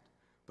intent.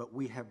 But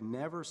we have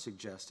never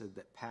suggested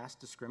that past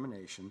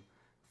discrimination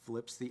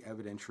flips the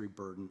evidentiary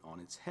burden on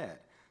its head.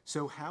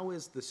 So how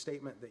is the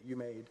statement that you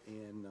made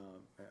in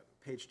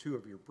page 2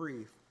 of your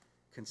brief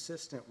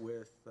consistent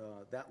with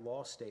that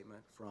law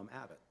statement from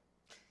Abbott?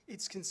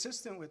 it's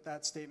consistent with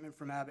that statement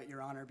from Abbott,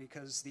 Your Honor,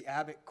 because the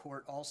Abbott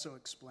court also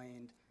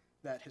explained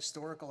that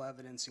historical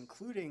evidence,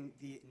 including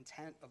the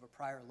intent of a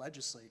prior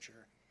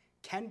legislature,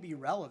 can be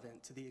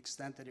relevant to the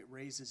extent that it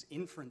raises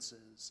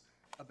inferences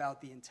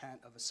about the intent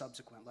of a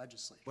subsequent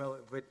legislature. Well,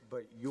 but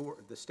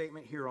the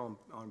statement here on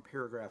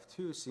paragraph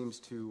 2 seems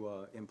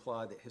to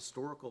imply that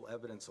historical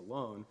evidence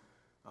alone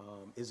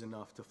is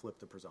enough to flip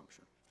the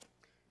presumption.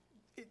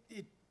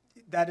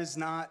 That is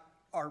not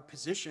our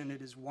position.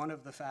 It is one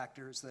of the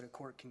factors that a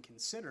court can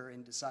consider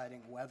in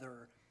deciding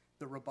whether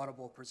the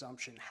rebuttable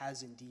presumption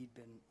has indeed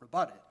been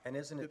rebutted. And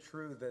isn't it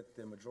true that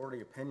the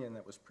majority opinion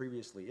that was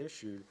previously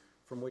issued,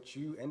 from which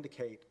you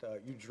indicate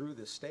you drew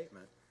this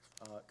statement,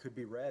 could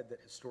be read that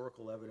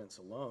historical evidence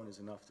alone is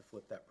enough to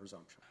flip that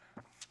presumption?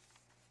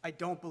 I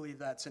don't believe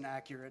that's an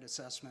accurate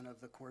assessment of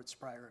the court's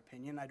prior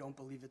opinion. I don't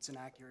believe it's an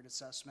accurate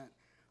assessment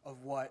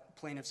of what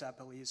plaintiffs'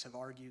 appellees have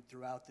argued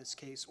throughout this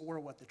case or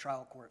what the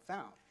trial court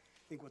found.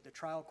 I think what the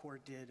trial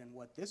court did and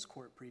what this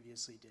court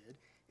previously did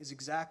is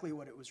exactly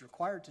what it was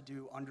required to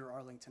do under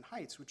Arlington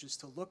Heights, which is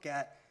to look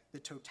at the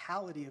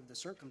totality of the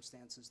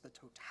circumstances, the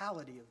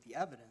totality of the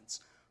evidence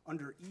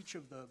under each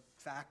of the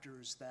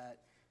factors that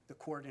the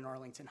court in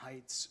Arlington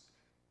Heights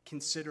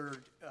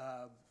considered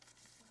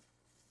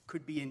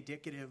could be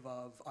indicative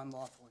of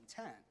unlawful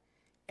intent.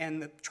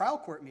 And the trial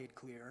court made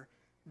clear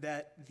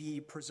that the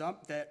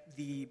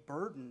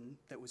burden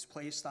that was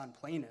placed on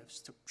plaintiffs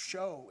to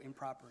show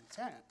improper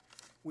intent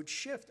would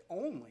shift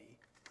only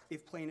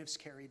if plaintiffs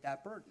carried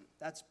that burden.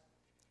 That's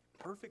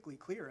perfectly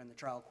clear in the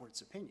trial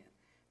court's opinion.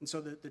 And so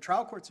the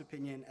trial court's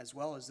opinion, as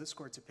well as this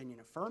court's opinion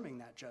affirming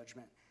that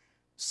judgment,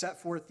 set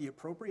forth the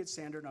appropriate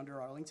standard under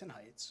Arlington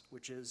Heights,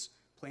 which is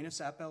plaintiffs'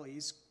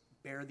 appellees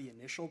bear the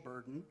initial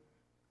burden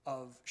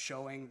of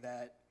showing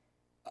that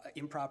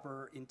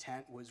improper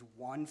intent was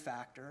one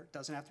factor.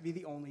 Doesn't have to be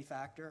the only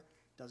factor,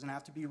 doesn't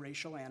have to be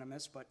racial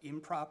animus, but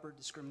improper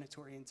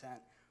discriminatory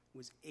intent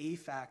was a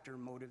factor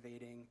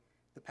motivating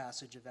the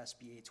passage of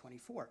SB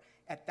 824.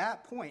 At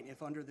that point,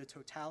 if under the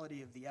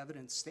totality of the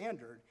evidence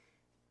standard,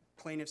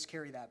 plaintiffs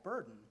carry that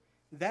burden,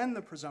 then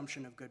the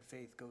presumption of good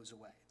faith goes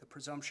away. The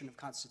presumption of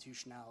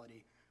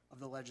constitutionality of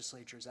the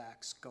legislature's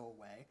acts go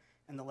away,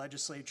 and the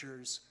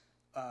legislature's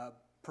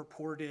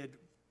purported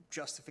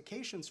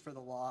justifications for the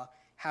law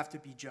have to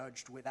be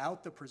judged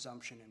without the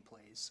presumption in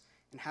place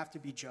and have to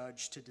be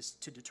judged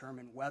to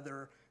determine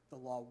whether the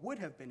law would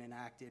have been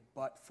enacted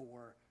but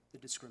for the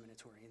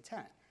discriminatory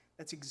intent.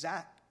 That's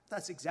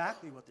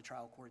exactly what the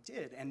trial court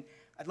did. And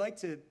I'd like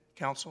to...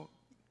 Counsel?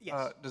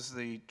 Yes. Does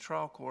the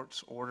trial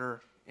court's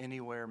order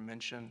anywhere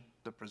mention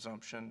the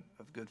presumption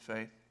of good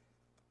faith?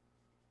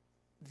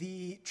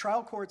 The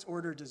trial court's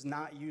order does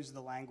not use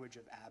the language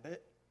of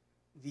Abbott.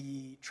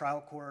 The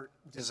trial court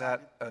decided... Is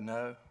that a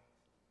no?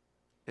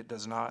 It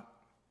does not?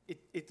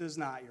 It does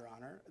not, Your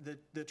Honor.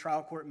 The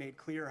trial court made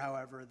clear,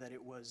 however, that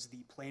it was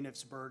the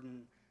plaintiff's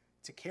burden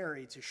to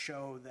carry to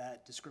show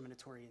that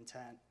discriminatory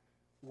intent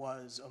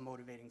was a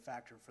motivating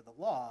factor for the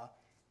law,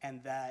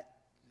 and that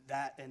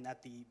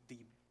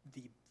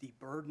the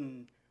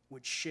burden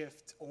would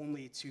shift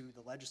only to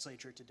the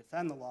legislature to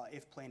defend the law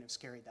if plaintiffs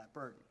carried that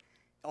burden.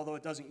 Although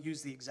it doesn't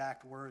use the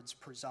exact words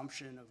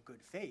presumption of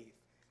good faith,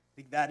 I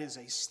think that is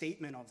a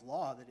statement of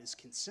law that is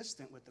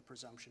consistent with the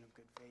presumption of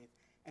good faith.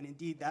 And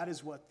indeed, that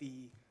is what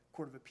the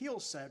Court of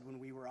Appeals said when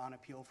we were on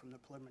appeal from the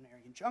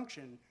preliminary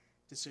injunction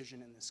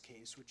decision in this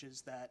case, which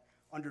is that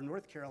under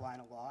North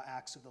Carolina law,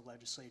 acts of the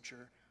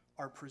legislature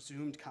are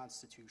presumed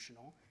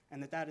constitutional,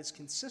 and that is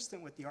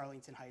consistent with the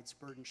Arlington Heights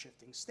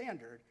burden-shifting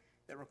standard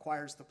that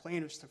requires the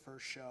plaintiffs to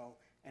first show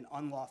an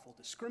unlawful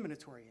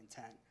discriminatory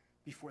intent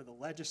before the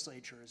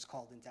legislature is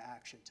called into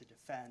action to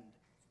defend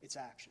its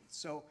actions.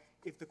 So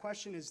if the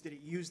question is, did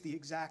it use the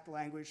exact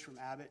language from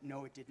Abbott?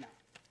 No, it did not.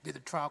 Did the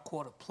trial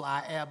court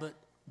apply Abbott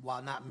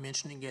while not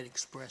mentioning it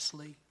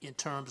expressly in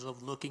terms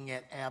of looking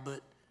at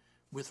Abbott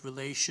with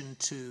relation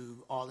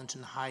to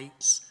Arlington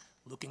Heights,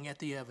 looking at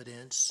the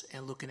evidence,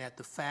 and looking at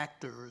the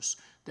factors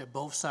that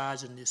both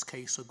sides in this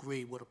case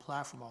agree would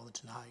apply from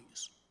Arlington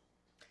Heights?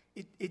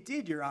 It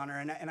did, Your Honor,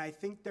 and I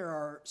think there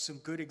are some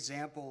good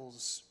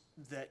examples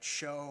that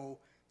show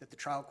that the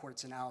trial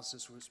court's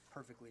analysis was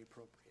perfectly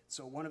appropriate.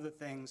 So one of the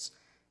things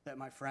that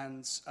my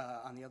friends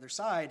on the other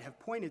side have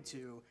pointed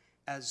to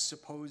as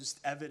supposed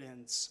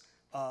evidence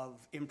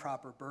of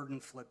improper burden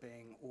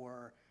flipping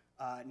or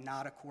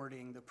not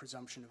according the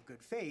presumption of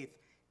good faith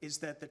is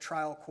that the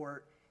trial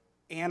court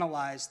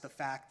analyzed the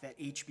fact that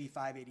HB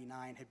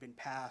 589 had been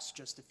passed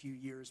just a few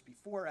years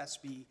before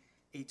SB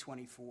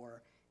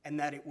 824, and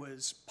that it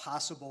was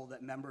possible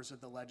that members of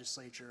the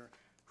legislature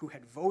who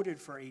had voted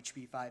for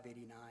HB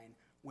 589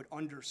 would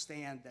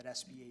understand that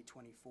SB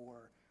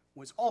 824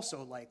 was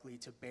also likely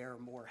to bear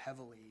more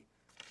heavily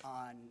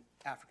on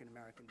African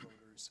American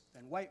voters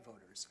than white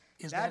voters.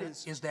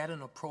 Is that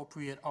an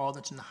appropriate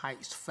Arlington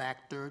Heights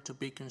factor to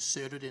be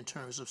considered in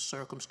terms of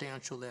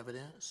circumstantial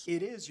evidence?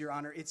 It is, Your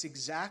Honor. It's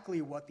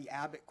exactly what the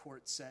Abbott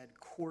court said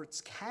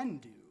courts can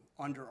do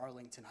under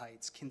Arlington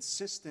Heights,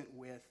 consistent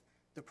with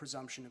the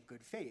presumption of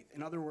good faith.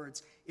 In other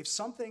words, if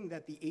something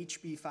that the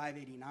HB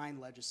 589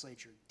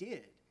 legislature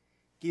did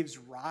gives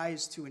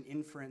rise to an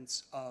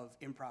inference of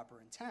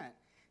improper intent,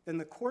 then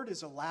the court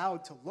is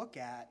allowed to look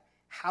at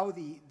how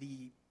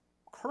the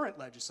current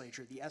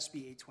legislature, the SB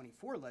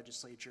 824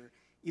 legislature,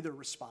 either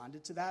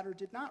responded to that or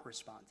did not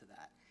respond to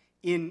that.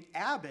 In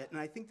Abbott, and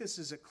I think this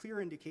is a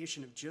clear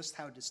indication of just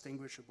how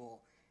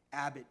distinguishable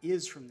Abbott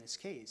is from this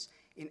case,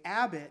 in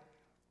Abbott,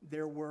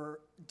 there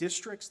were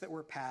districts that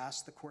were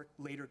passed, the court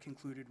later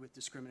concluded with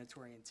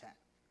discriminatory intent.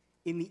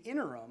 In the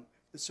interim,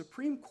 the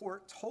Supreme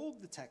Court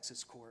told the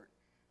Texas court,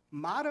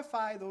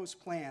 modify those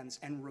plans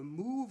and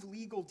remove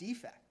legal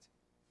defect.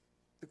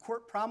 The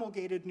court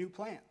promulgated new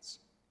plans.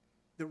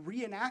 The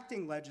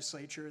reenacting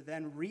legislature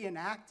then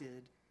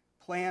reenacted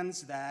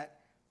plans that,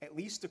 at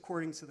least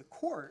according to the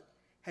court,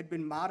 had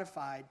been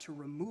modified to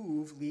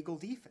remove legal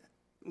defect.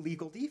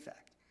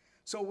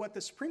 So what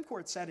the Supreme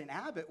Court said in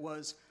Abbott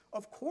was,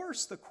 of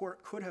course the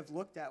court could have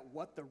looked at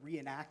what the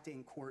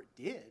reenacting court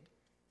did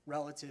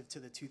relative to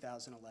the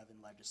 2011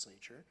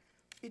 legislature.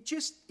 It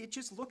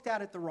just looked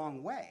at it the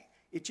wrong way.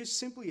 It just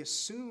simply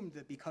assumed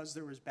that because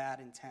there was bad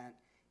intent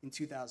in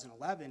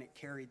 2011, it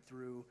carried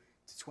through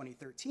to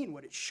 2013.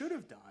 What it should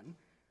have done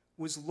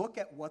was look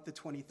at what the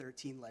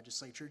 2013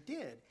 legislature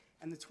did.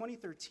 And the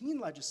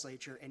 2013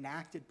 legislature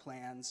enacted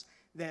plans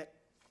that,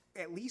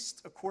 at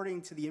least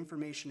according to the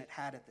information it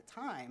had at the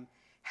time,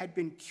 had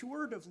been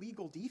cured of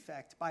legal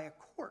defect by a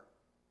court.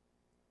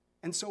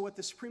 And so what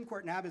the Supreme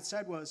Court in Abbott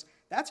said was,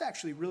 that's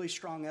actually really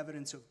strong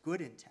evidence of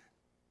good intent.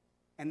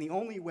 And the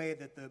only way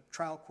that the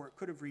trial court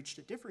could have reached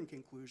a different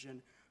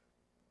conclusion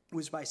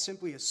was by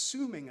simply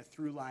assuming a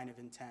through line of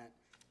intent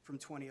from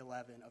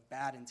 2011, of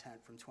bad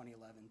intent from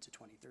 2011 to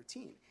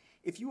 2013.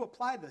 If you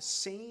apply the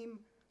same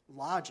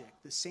logic,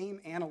 the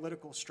same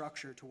analytical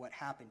structure to what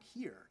happened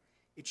here,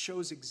 it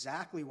shows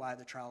exactly why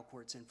the trial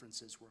court's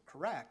inferences were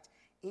correct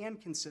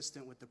and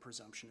consistent with the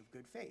presumption of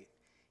good faith.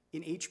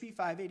 In HB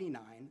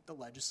 589, the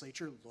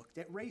legislature looked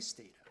at race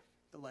data.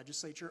 The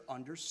legislature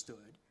understood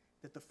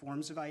that the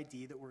forms of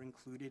ID that were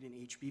included in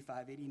HB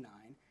 589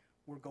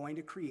 were going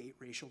to create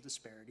racial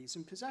disparities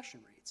in possession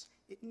rates.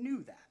 It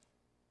knew that.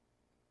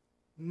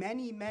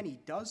 Many, many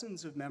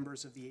dozens of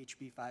members of the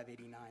HB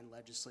 589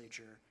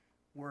 legislature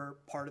were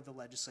part of the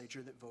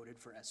legislature that voted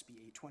for SB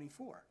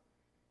 824.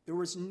 There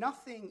was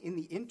nothing in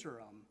the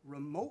interim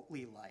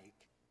remotely like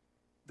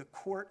the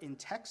court in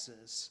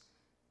Texas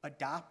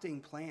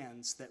adopting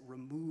plans that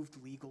removed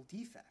legal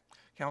defect.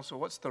 Counsel,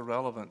 what's the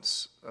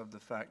relevance of the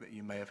fact that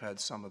you may have had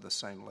some of the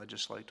same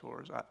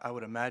legislators? I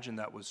would imagine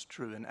that was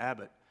true in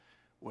Abbott,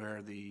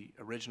 where the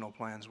original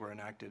plans were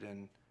enacted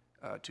in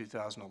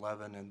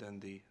 2011 and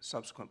then the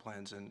subsequent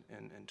plans in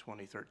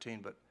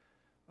 2013. But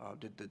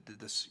did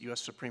the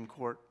U.S. Supreme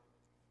Court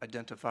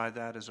identify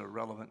that as a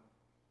relevant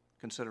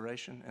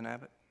consideration in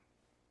Abbott?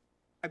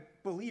 I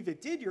believe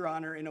it did, Your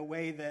Honor, in a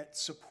way that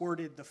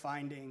supported the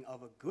finding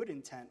of a good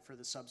intent for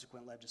the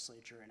subsequent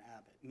legislature in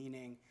Abbott,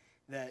 meaning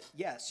that,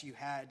 yes, you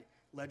had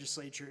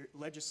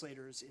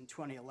legislators in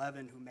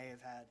 2011 who may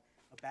have had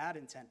a bad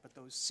intent, but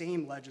those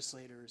same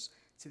legislators,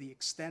 to the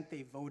extent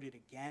they voted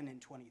again in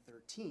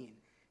 2013,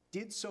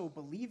 did so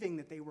believing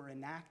that they were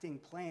enacting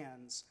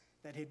plans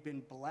that had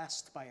been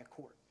blessed by a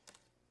court.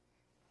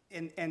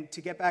 And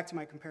to get back to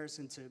my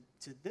comparison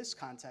to this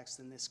context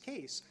in this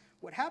case,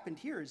 what happened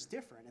here is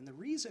different, and the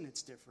reason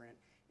it's different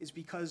is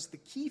because the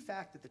key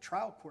fact that the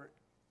trial court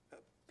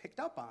picked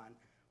up on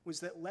was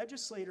that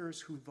legislators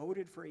who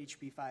voted for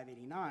HB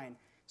 589,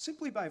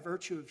 simply by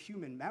virtue of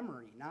human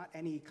memory, not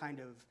any kind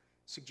of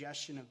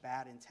suggestion of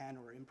bad intent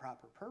or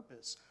improper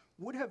purpose,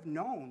 would have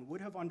known,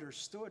 would have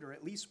understood, or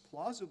at least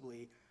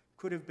plausibly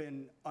could have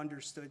been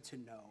understood to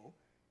know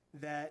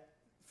that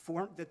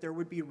there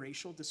would be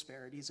racial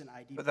disparities in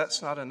ID. But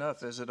that's not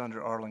enough, is it,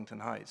 under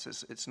Arlington Heights?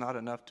 It's not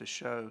enough to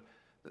show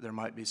that there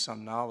might be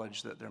some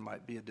knowledge that there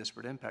might be a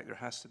disparate impact. There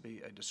has to be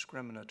a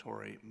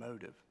discriminatory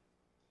motive.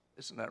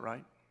 Isn't that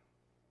right?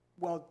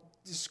 Well,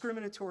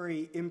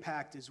 discriminatory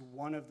impact is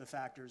one of the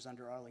factors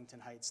under Arlington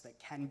Heights that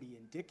can be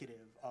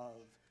indicative of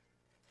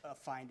a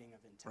finding of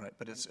intent. Right,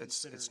 but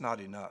it's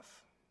not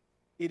enough.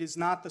 It is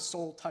not the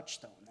sole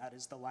touchstone. That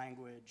is the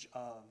language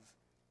of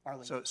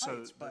Arlington Heights.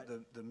 So but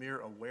the mere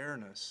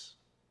awareness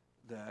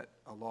that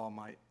a law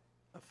might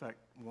affect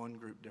one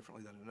group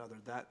differently than another,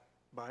 that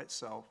by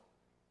itself,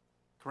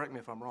 correct me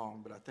if I'm wrong,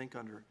 but I think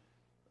under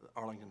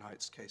Arlington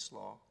Heights case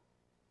law,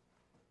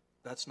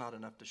 that's not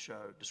enough to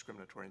show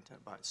discriminatory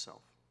intent by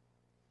itself.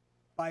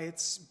 By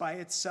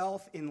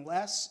itself,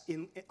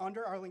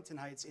 under Arlington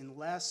Heights,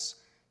 unless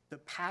the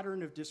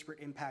pattern of disparate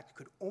impact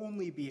could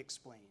only be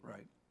explained.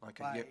 Right, like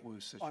a by get-woo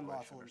situation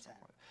unlawful or intent.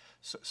 something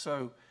like that.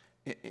 So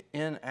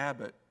in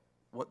Abbott,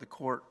 what the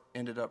court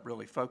ended up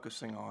really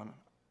focusing on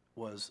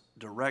was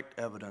direct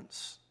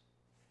evidence,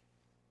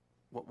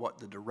 what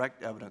the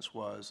direct evidence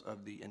was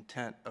of the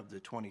intent of the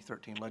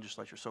 2013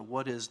 legislature. So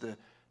what is the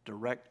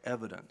direct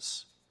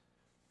evidence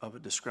of a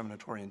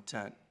discriminatory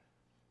intent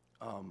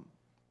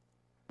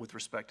with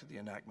respect to the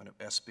enactment of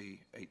SB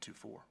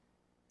 824?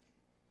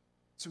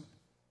 So,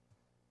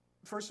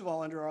 first of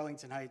all, under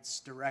Arlington Heights,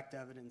 direct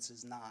evidence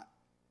is not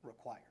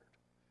required.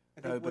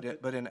 No,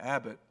 but in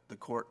Abbott, the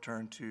court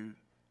turned to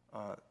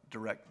the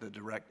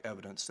direct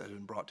evidence that had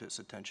been brought to its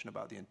attention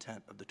about the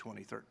intent of the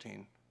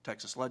 2013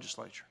 Texas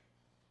legislature.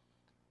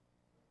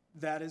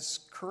 That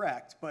is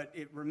correct, but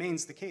it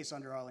remains the case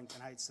under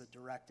Arlington Heights that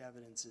direct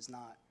evidence is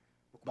not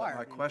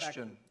required.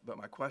 But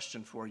my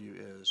question for you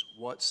is,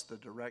 what's the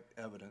direct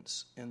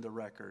evidence in the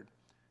record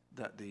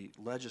that the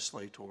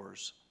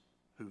legislators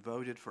who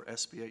voted for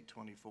SB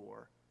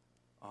 824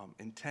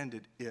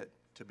 intended it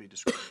to be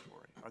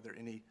discriminatory? Are there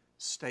any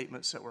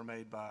statements that were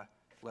made by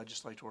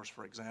legislators,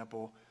 for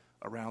example,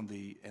 around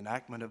the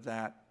enactment of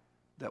that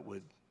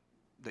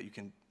you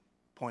can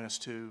point us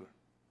to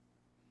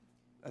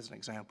as an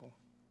example?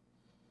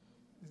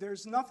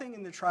 There's nothing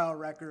in the trial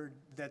record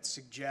that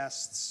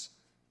suggests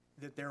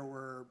that there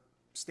were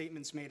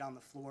statements made on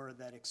the floor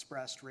that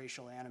expressed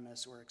racial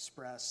animus or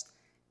expressed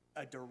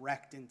a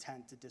direct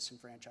intent to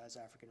disenfranchise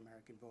African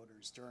American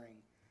voters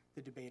during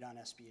the debate on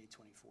SB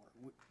 824.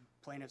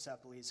 Plaintiffs'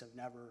 appellees have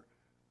never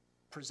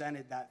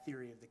presented that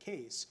theory of the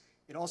case.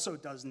 It also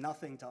does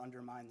nothing to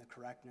undermine the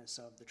correctness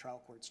of the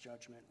trial court's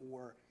judgment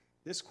or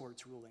this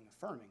court's ruling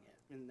affirming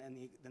it.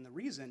 And the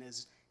reason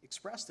is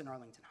expressed in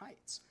Arlington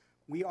Heights.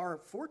 We are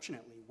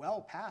fortunately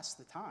well past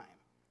the time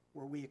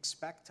where we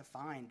expect to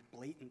find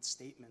blatant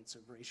statements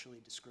of racially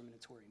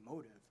discriminatory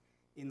motive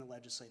in the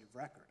legislative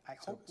record. I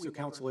hope we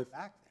never get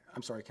back there.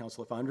 I'm sorry,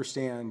 counsel, if I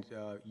understand,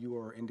 you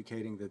are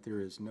indicating that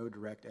there is no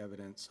direct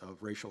evidence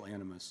of racial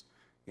animus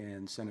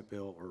in Senate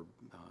Bill or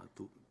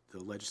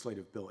the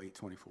legislative Bill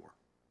 824?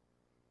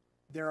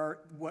 There are,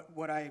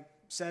 what I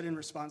said in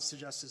response to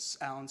Justice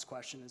Allen's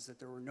question is that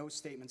there were no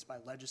statements by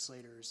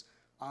legislators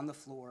on the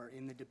floor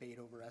in the debate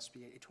over SB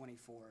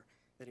 824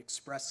 that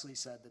expressly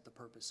said that the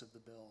purpose of the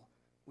bill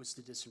was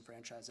to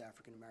disenfranchise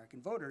African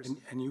American voters.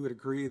 And you would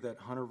agree that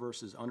Hunter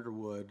versus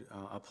Underwood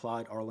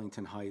applied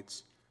Arlington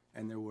Heights,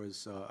 and there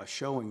was a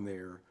showing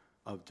there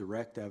of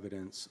direct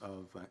evidence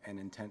of an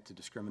intent to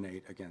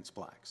discriminate against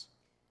blacks?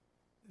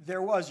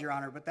 There was, Your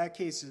Honor, but that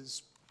case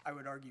is, I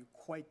would argue,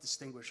 quite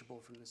distinguishable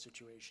from the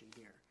situation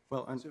here.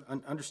 Well,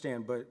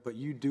 understand, but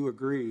you do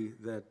agree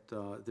that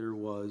there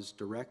was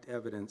direct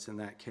evidence in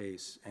that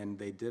case, and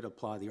they did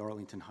apply the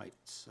Arlington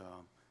Heights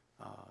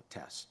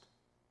test.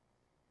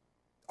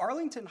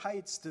 Arlington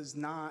Heights does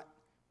not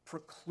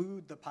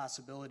preclude the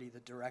possibility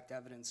that direct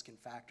evidence can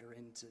factor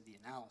into the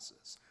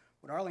analysis.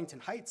 What Arlington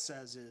Heights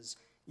says is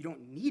you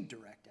don't need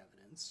direct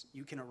evidence.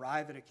 You can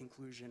arrive at a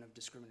conclusion of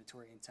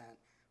discriminatory intent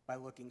by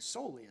looking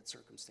solely at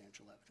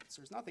circumstantial evidence.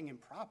 There's nothing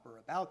improper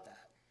about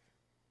that,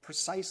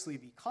 precisely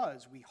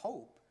because we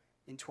hope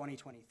in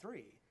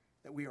 2023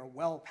 that we are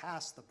well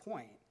past the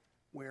point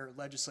where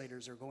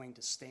legislators are going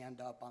to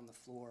stand up on the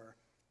floor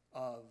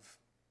of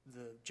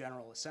the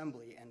General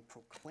Assembly and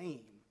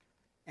proclaim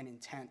an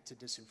intent to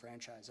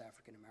disenfranchise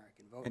African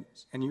American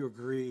voters. And you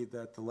agree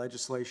that the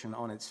legislation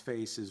on its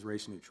face is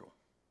race neutral?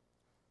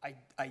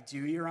 I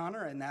do, Your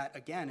Honor, and that,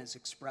 again, is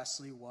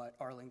expressly what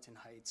Arlington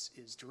Heights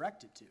is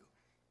directed to,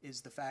 is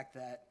the fact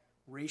that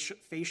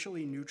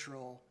facially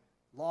neutral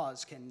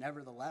laws can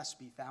nevertheless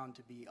be found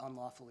to be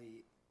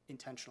unlawfully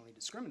intentionally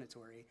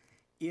discriminatory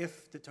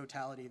if the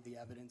totality of the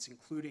evidence,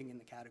 including in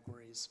the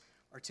categories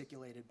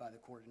articulated by the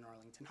court in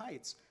Arlington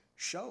Heights,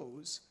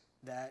 shows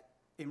that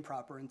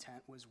improper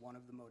intent was one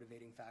of the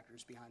motivating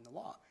factors behind the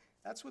law.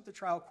 That's what the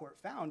trial court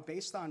found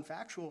based on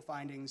factual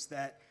findings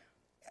that,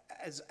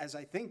 as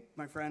I think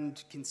my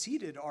friend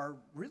conceded, are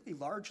really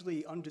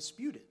largely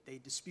undisputed. They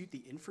dispute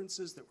the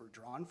inferences that were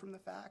drawn from the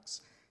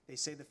facts. They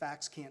say the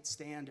facts can't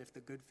stand if the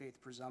good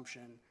faith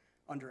presumption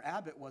under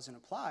Abbott wasn't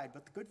applied,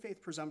 but the good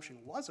faith presumption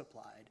was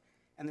applied,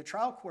 and the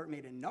trial court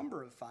made a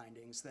number of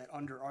findings that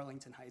under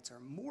Arlington Heights are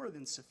more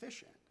than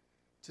sufficient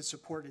to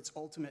support its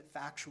ultimate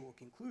factual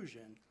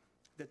conclusion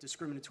that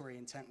discriminatory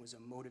intent was a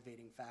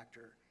motivating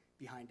factor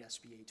behind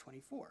SB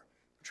 824.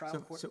 The trial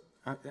court...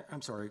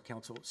 I'm sorry,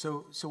 counsel.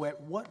 So at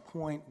what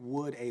point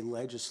would a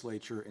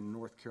legislature in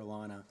North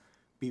Carolina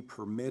be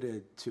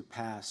permitted to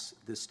pass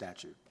this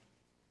statute?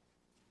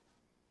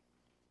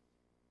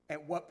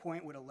 At what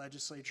point would a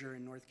legislature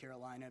in North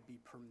Carolina be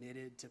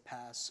permitted to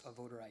pass a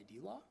voter ID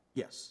law?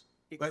 Yes,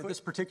 but this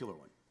particular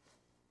one.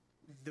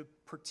 The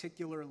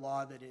particular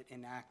law that it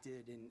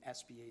enacted in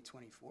SB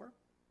 824?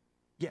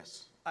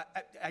 Yes. I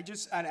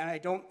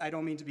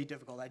don't mean to be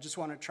difficult. I just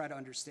want to try to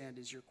understand,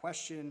 is your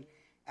question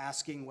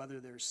asking whether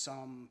there's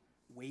some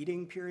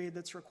waiting period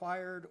that's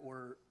required,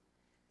 or?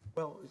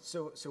 Well,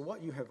 so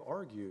what you have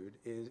argued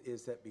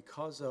is that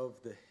because of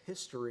the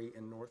history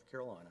in North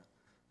Carolina,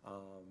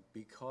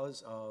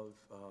 because of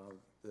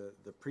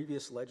the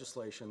previous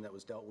legislation that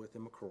was dealt with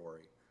in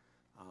McCrory,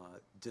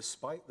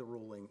 despite the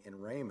ruling in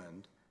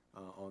Raymond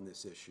on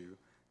this issue,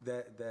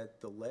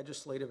 that the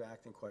legislative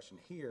act in question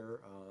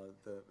here,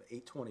 the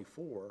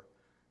 824,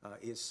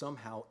 is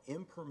somehow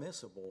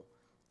impermissible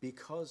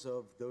because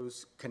of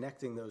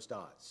connecting those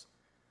dots.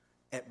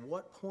 At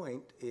what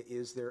point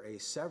is there a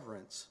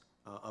severance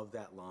of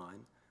that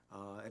line?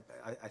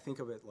 I think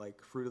of it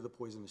like fruit of the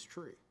poisonous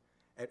tree.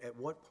 At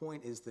what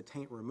point is the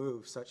taint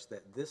removed such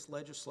that this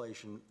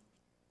legislation,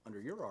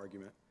 under your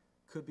argument,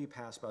 could be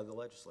passed by the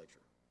legislature?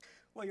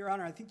 Well, Your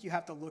Honor, I think you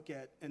have to look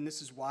at, and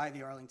this is why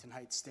the Arlington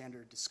Heights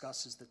Standard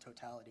discusses the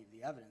totality of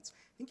the evidence,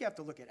 I think you have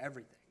to look at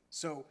everything.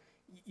 So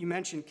you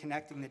mentioned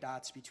connecting the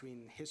dots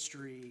between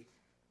history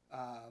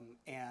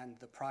and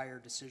the prior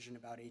decision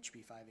about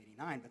HB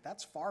 589, but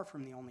that's far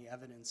from the only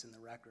evidence in the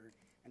record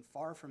and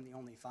far from the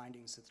only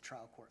findings that the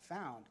trial court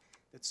found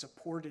that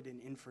supported an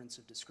inference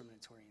of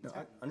discriminatory intent.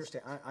 No, I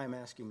understand. I'm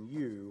asking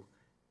you,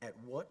 at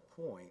what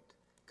point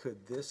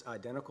could this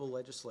identical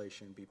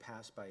legislation be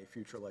passed by a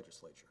future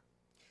legislature?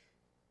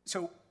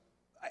 So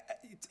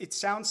it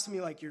sounds to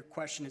me like your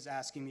question is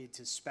asking me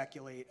to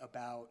speculate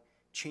about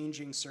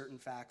changing certain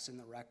facts in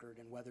the record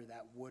and whether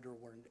that would or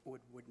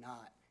would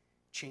not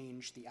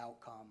change the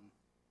outcome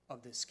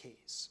of this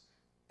case.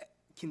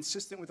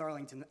 Consistent with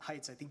Arlington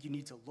Heights, I think you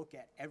need to look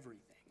at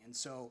everything. And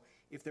so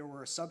if there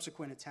were a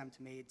subsequent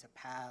attempt made to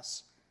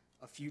pass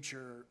a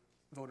future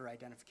voter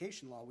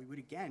identification law, we would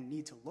again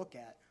need to look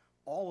at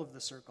all of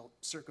the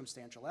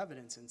circumstantial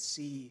evidence and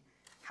see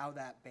how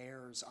that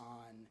bears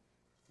on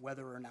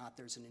whether or not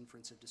there's an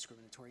inference of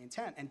discriminatory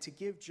intent. And to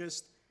give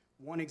just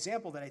one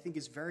example that I think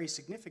is very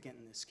significant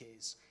in this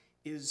case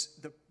is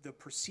the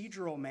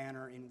procedural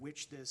manner in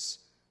which this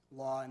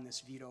law and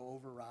this veto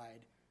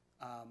override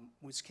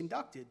was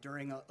conducted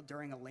during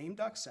a lame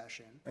duck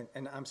session.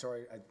 And I'm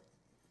sorry,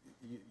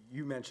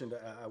 you mentioned,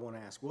 I want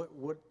to ask,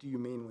 what do you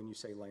mean when you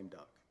say lame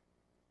duck?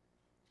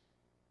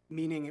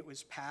 Meaning it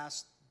was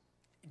passed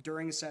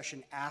during a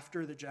session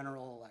after the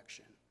general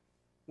election,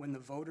 when the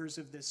voters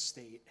of this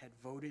state had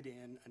voted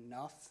in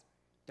enough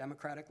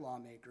Democratic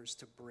lawmakers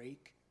to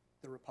break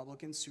the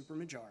Republican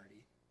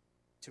supermajority,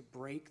 to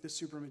break the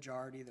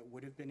supermajority that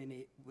would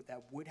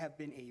have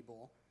been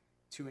able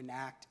to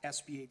enact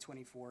SB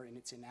 824 in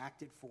its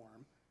enacted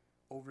form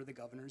over the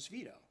governor's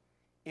veto.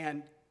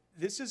 And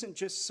this isn't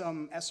just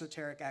some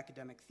esoteric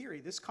academic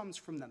theory. This comes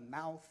from the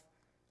mouth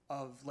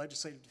of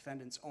legislative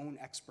defendant's own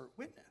expert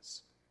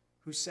witness,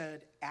 who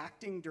said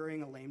acting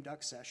during a lame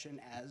duck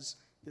session, as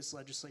this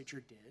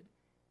legislature did,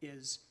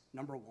 is,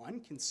 number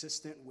one,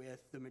 consistent with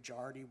the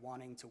majority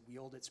wanting to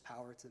wield its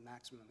power to the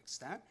maximum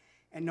extent,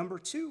 and number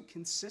two,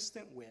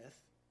 consistent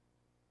with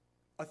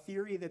a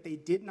theory that they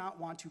did not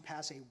want to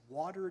pass a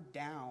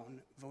watered-down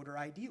voter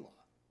ID law.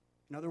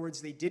 In other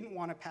words, they didn't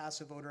want to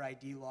pass a voter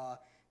ID law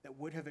that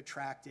would have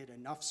attracted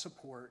enough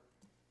support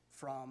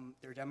from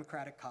their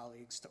Democratic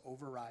colleagues to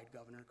override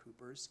Governor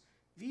Cooper's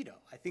veto.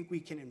 I think we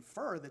can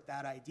infer that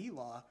that ID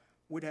law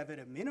would have at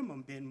a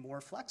minimum been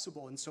more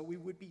flexible, and so we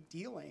would be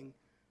dealing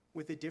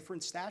with a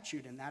different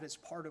statute, and that is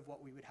part of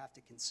what we would have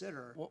to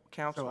consider. Well,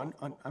 counsel,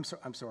 So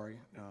I'm sorry,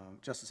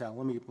 Justice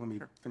Allen, let me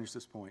finish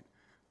this point.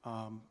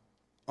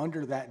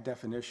 Under that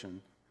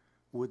definition,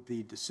 would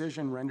the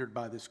decision rendered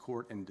by this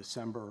court in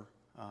December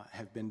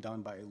have been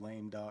done by a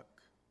lame duck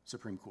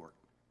Supreme Court?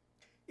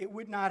 It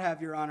would not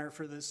have, Your Honor,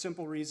 for the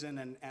simple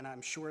reason, and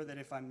I'm sure that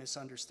if I'm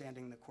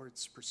misunderstanding the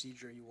court's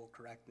procedure, you will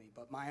correct me,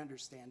 but my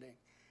understanding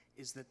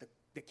is that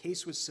the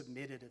case was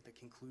submitted at the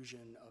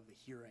conclusion of the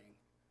hearing.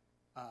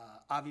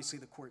 Obviously,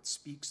 the court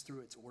speaks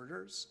through its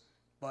orders,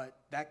 but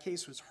that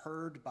case was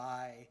heard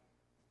by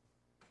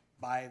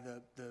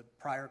the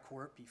prior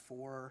court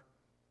before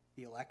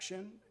the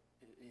election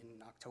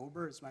in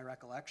October, is my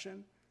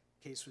recollection.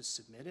 The case was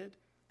submitted.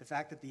 The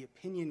fact that the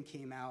opinion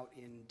came out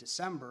in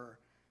December,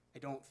 I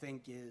don't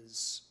think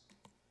is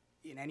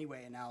in any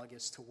way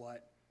analogous to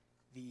what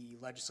the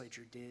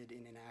legislature did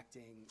in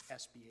enacting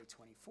SB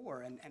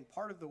 824. And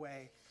part of the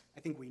way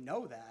I think we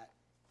know that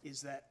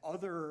is that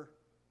other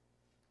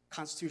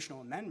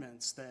constitutional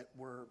amendments that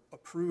were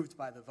approved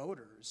by the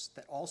voters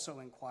that also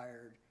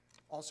required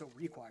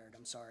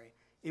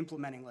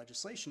implementing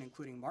legislation,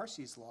 including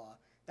Marcy's law,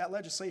 that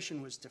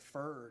legislation was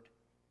deferred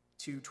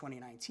to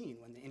 2019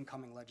 when the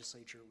incoming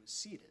legislature was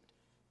seated.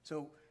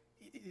 So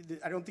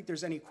I don't think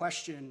there's any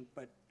question,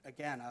 but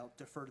again, I'll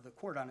defer to the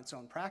court on its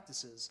own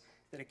practices,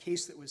 that a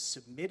case that was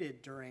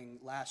submitted during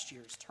last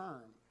year's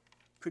term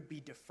could be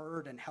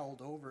deferred and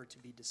held over to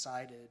be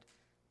decided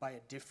by a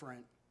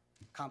different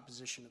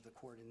composition of the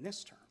court in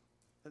this term.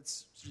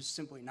 That's just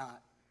simply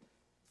not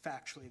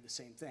factually the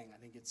same thing. I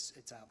think it's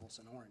apples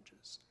and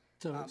oranges.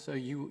 So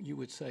you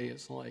would say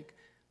it's like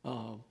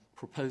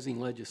proposing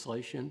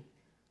legislation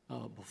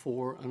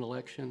before an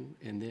election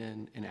and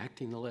then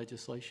enacting the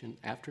legislation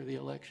after the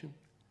election?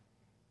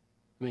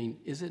 I mean,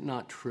 is it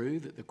not true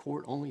that the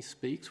court only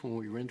speaks when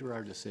we render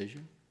our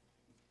decision?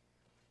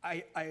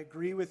 I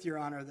agree with Your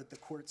Honor that the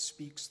court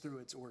speaks through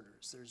its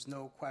orders. There's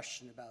no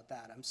question about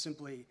that. I'm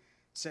simply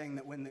saying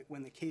that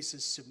when the case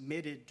is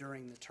submitted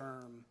during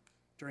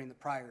the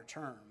prior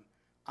term,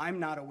 I'm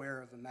not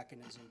aware of a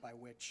mechanism by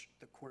which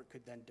the court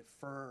could then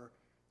defer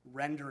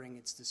rendering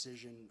its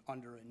decision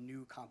under a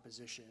new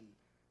composition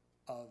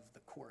of the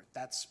court.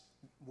 That's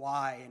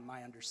why, in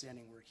my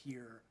understanding, we're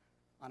here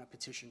on a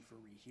petition for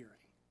rehearing.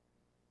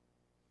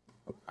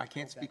 I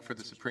can't speak for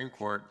the Supreme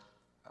Court.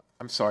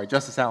 I'm sorry,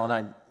 Justice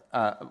Allen,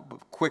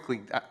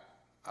 quickly, I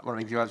want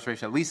to make the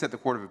observation, at least at the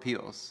Court of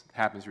Appeals, it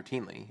happens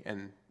routinely,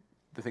 and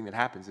the thing that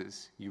happens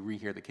is you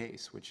rehear the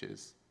case, which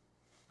is,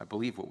 I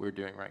believe, what we're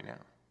doing right now.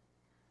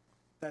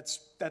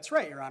 That's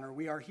right, Your Honor.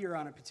 We are here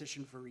on a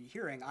petition for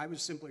rehearing. I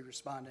was simply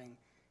responding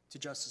to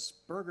Justice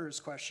Berger's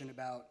question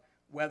about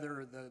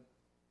whether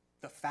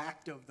the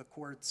fact of the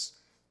court's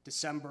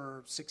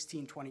December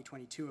 16,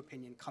 2022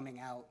 opinion coming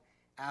out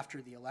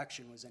after the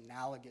election was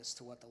analogous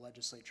to what the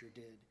legislature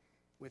did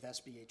with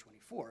SB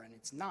 824, and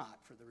it's not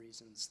for the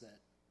reasons that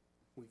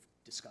we've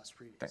discussed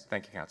previously.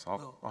 Thank you,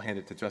 counsel. I'll hand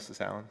it to Justice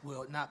Allen.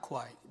 Well, not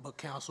quite, but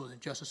counsel and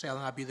Justice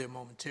Allen, I'll be there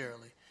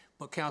momentarily.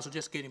 But counsel,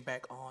 just getting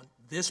back on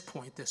this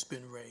point that's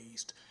been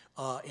raised,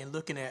 and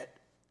looking at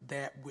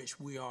that which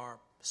we are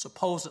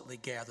supposedly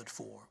gathered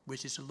for,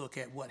 which is to look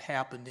at what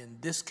happened in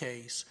this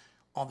case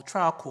on the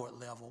trial court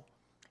level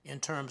in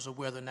terms of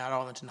whether or not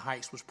Arlington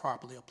Heights was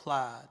properly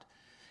applied.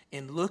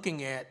 In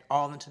looking at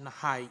Arlington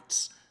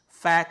Heights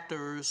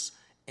factors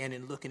and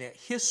in looking at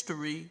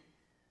history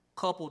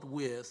coupled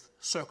with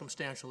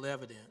circumstantial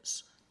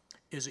evidence,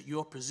 is it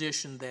your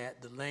position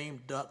that the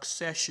lame duck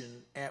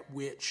session at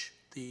which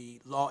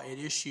the law at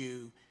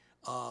issue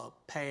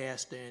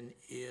passed and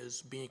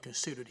is being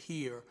considered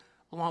here,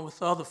 along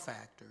with other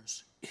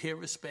factors,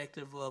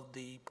 irrespective of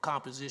the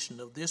composition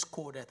of this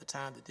court at the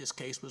time that this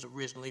case was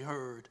originally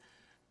heard,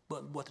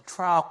 but what the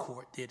trial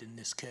court did in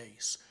this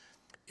case,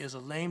 is a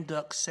lame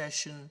duck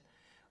session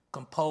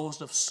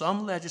composed of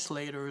some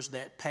legislators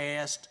that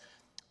passed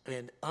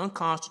an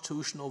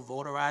unconstitutional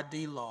voter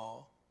ID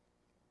law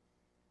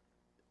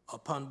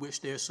upon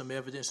which there's some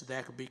evidence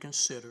that could be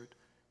considered,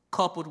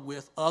 coupled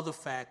with other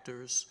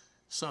factors,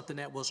 something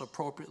that was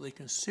appropriately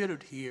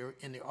considered here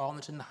in the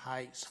Arlington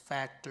Heights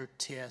factor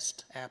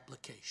test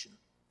application.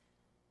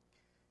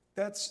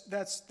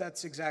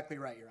 That's exactly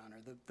right, Your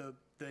Honor.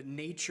 The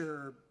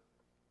nature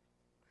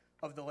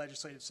of the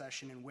legislative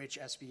session in which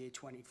SB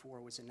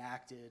 824 was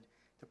enacted,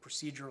 the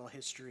procedural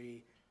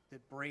history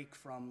that break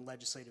from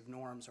legislative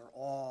norms are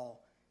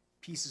all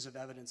pieces of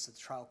evidence that the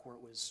trial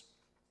court was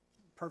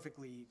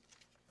perfectly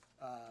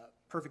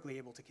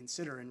able to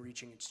consider in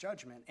reaching its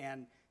judgment.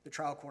 And the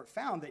trial court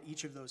found that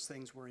each of those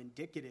things were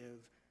indicative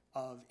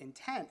of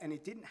intent, and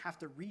it didn't have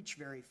to reach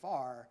very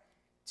far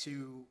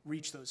to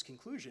reach those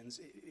conclusions,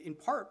 in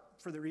part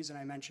for the reason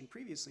I mentioned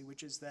previously,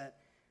 which is that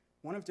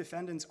one of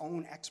defendant's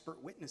own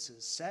expert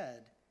witnesses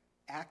said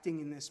acting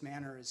in this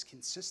manner is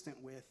consistent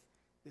with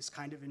this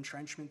kind of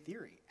entrenchment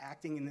theory.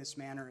 Acting in this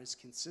manner is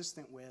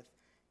consistent with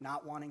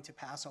not wanting to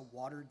pass a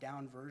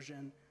watered-down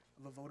version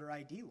of a voter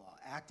ID law.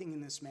 Acting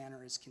in this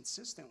manner is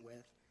consistent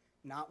with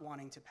not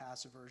wanting to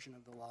pass a version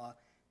of the law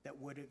that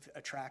would have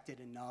attracted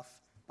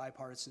enough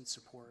bipartisan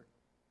support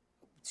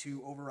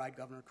to override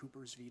Governor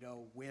Cooper's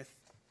veto with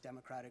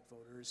Democratic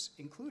voters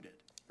included,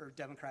 or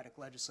Democratic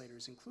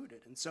legislators included.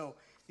 And so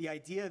the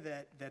idea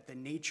that the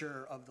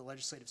nature of the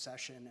legislative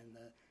session and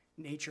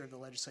the nature of the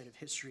legislative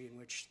history in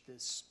which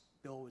this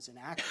bill was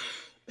enacted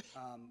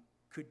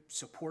could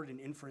support an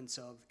inference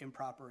of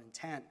improper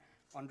intent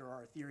under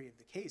our theory of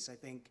the case, I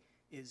think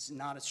is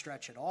not a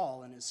stretch at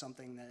all, and is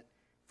something that,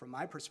 from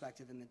my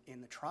perspective in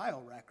the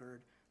trial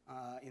record,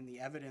 in the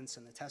evidence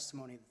and the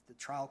testimony that the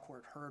trial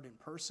court heard in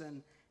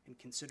person and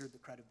considered the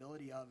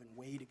credibility of and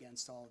weighed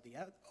against all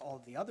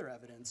of the other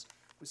evidence,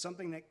 was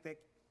something that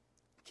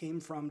came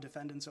from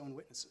defendants' own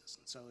witnesses.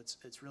 And so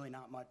it's really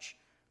not much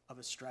of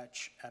a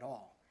stretch at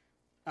all.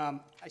 I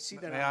see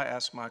that. May I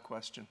ask my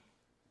question,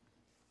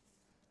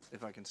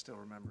 if I can still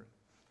remember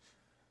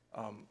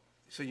it?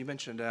 So you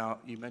mentioned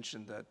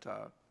that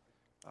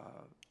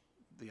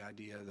the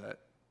idea that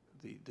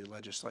the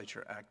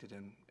legislature acted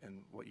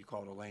in what you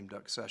called a lame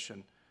duck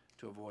session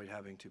to avoid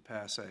having to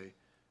pass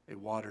a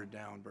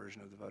watered-down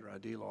version of the voter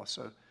ID law.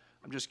 So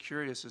I'm just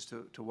curious as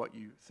to what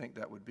you think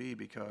that would be,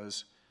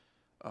 because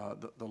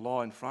the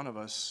law in front of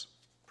us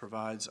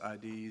provides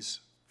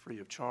IDs free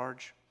of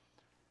charge,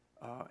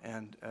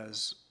 and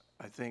as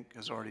I think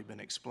has already been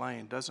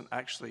explained, doesn't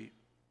actually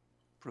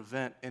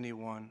prevent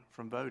anyone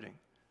from voting.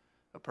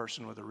 A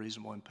person with a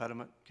reasonable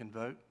impediment can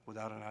vote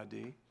without an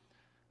ID.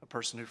 A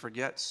person who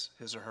forgets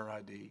his or her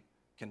ID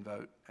can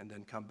vote and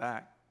then come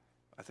back,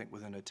 I think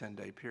within a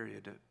 10-day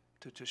period,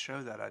 to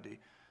show that ID.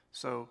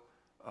 So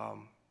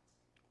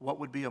what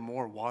would be a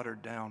more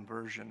watered-down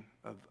version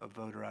of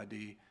voter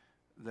ID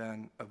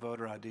than a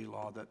voter ID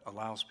law that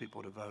allows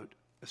people to vote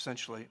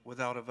essentially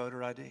without a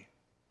voter ID?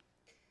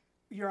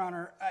 Your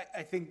Honor,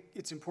 I think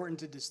it's important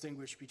to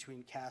distinguish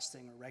between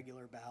casting a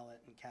regular ballot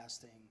and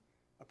casting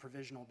a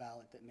provisional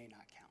ballot that may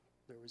not count.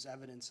 There was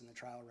evidence in the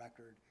trial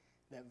record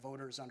that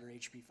voters under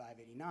HB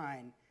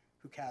 589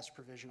 who cast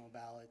provisional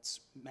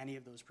ballots, many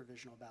of those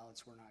provisional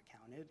ballots were not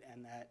counted,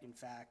 and that, in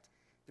fact,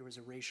 there was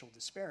a racial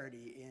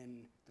disparity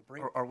in the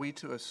breakdown. Are we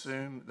to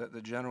assume that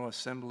the General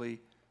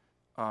Assembly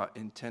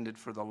intended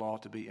for the law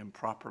to be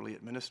improperly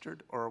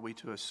administered, or are we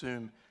to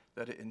assume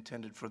that it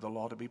intended for the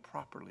law to be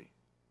properly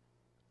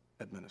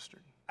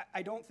administered?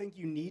 I don't think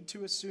you need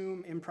to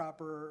assume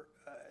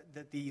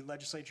that the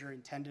legislature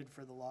intended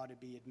for the law to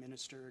be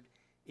administered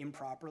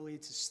improperly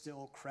to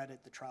still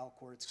credit the trial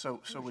court's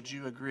conclusion. So would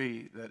you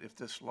agree that if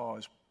this law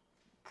is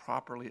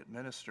properly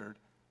administered,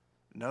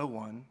 no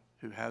one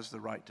who has the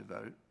right to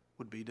vote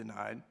would be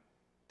denied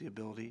the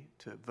ability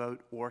to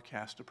vote or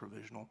cast a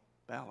provisional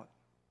ballot?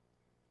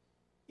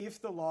 If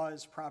the law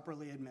is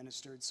properly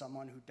administered,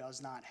 someone who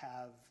does not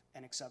have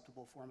an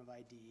acceptable form of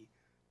ID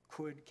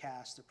could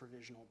cast a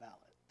provisional ballot.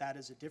 That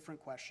is a different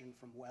question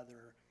from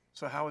whether...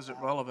 So how is it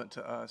relevant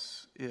to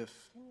us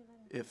if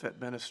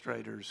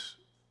administrators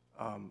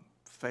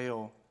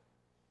fail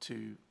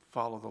to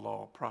follow the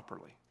law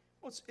properly?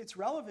 Well, it's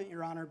relevant,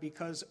 Your Honor,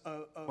 because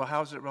of... Well,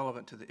 how is it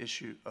relevant to the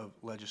issue of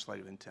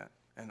legislative intent?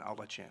 And I'll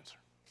let you answer.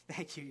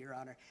 Thank you, Your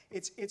Honor.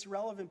 It's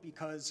relevant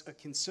because a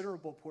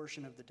considerable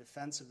portion of the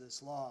defense of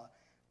this law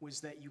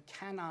was that you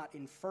cannot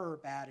infer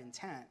bad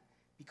intent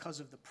because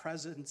of the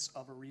presence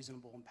of a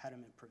reasonable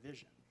impediment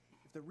provision.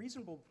 If the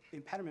reasonable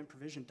impediment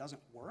provision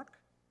doesn't work,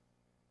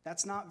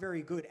 that's not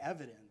very good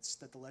evidence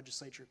that the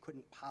legislature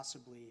couldn't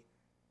possibly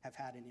have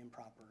had an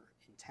improper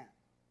intent.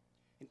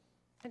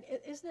 And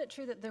isn't it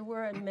true that there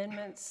were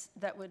amendments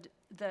that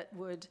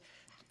would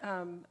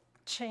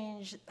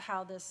change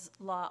how this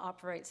law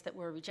operates that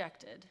were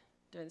rejected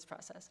during this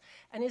process?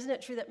 And isn't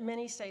it true that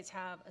many states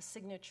have a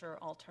signature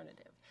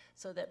alternative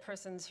so that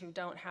persons who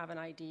don't have an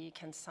ID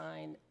can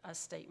sign a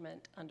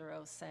statement under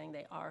oath saying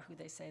they are who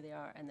they say they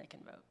are and they can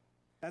vote?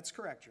 That's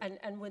correct, Your Honor.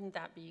 And wouldn't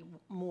that be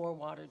more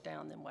watered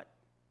down than what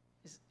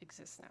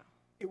exists now?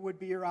 It would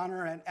be, Your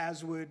Honor, and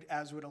as would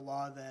a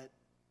law that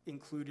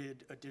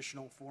included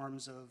additional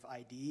forms of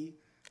ID,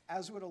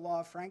 as would a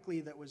law, frankly,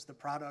 that was the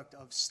product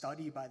of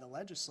study by the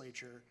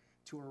legislature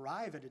to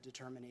arrive at a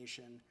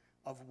determination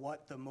of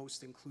what the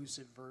most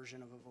inclusive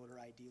version of a voter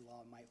ID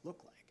law might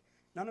look like.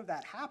 None of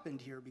that happened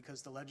here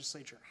because the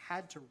legislature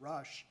had to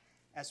rush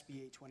SB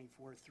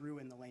 824 through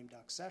in the lame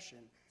duck session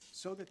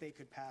so that they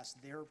could pass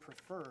their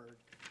preferred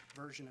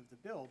version of the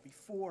bill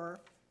before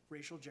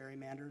racial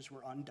gerrymanders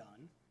were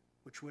undone,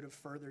 which would have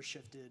further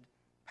shifted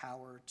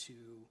power to,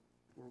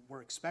 or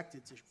were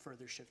expected to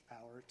further shift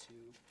power to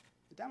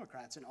the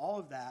Democrats. And all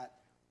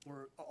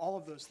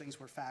of those things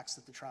were facts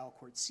that the trial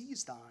court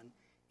seized on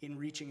in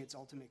reaching its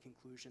ultimate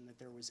conclusion that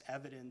there was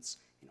evidence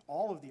in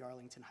all of the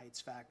Arlington Heights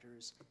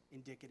factors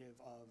indicative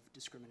of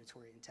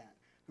discriminatory intent.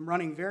 I'm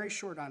running very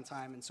short on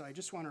time, and so I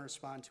just want to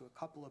respond to a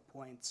couple of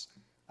points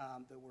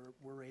that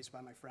were raised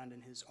by my friend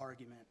in his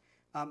argument.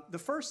 The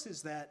first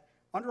is that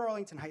under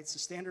Arlington Heights, the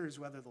standard is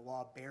whether the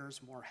law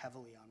bears more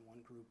heavily on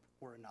one group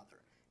or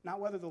another, not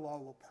whether the law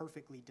will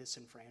perfectly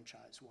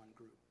disenfranchise one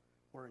group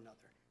or another.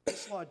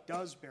 This law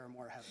does bear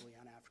more heavily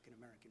on African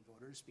American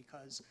voters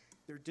because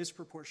they're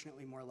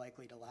disproportionately more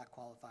likely to lack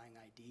qualifying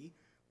ID,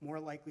 more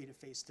likely to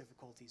face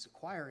difficulties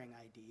acquiring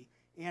ID,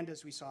 and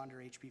as we saw under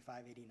HB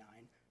 589,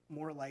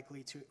 more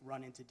likely to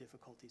run into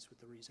difficulties with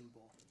the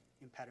reasonable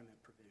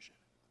impediment provision.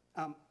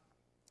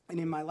 And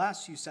in my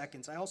last few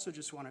seconds, I also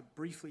just want to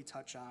briefly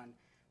touch on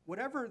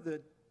whatever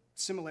the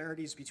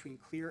similarities between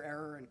clear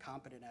error and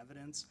competent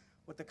evidence,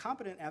 what the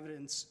competent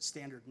evidence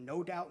standard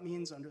no doubt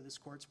means under this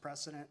court's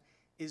precedent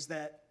is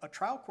that a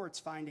trial court's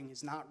finding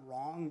is not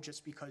wrong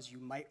just because you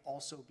might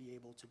also be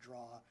able to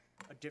draw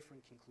a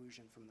different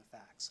conclusion from the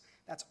facts.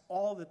 That's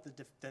all that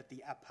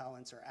the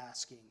appellants are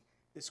asking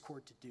this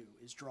court to do,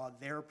 is draw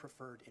their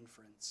preferred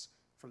inference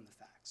from the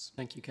facts.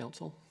 Thank you,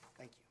 counsel.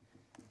 Thank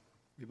you.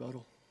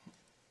 Rebuttal.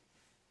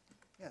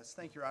 Yes,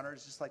 thank you, Your Honor. I'd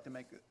just like to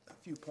make a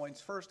few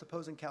points. First,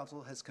 opposing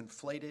counsel has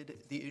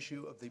conflated the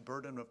issue of the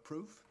burden of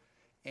proof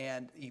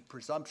and the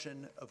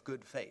presumption of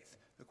good faith.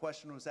 The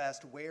question was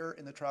asked where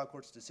in the trial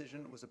court's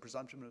decision was a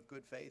presumption of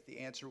good faith. The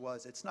answer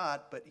was it's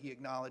not, but he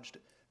acknowledged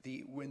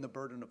when the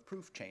burden of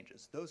proof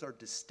changes. Those are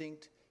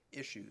distinct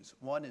issues.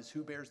 One is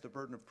who bears the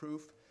burden of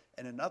proof,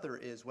 and another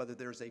is whether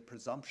there's a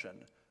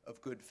presumption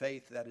of good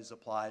faith that is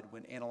applied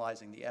when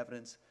analyzing the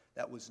evidence.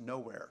 That was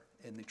nowhere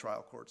in the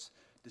trial court's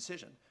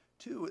decision.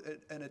 Two,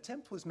 an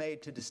attempt was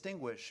made to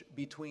distinguish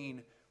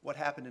between what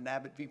happened in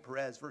Abbott v.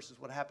 Perez versus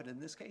what happened in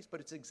this case,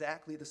 but it's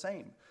exactly the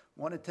same.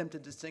 One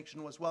attempted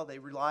distinction was, well, they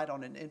relied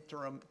on an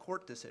interim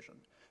court decision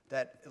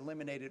that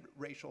eliminated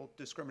racial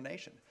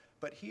discrimination.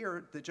 But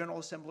here, the General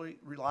Assembly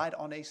relied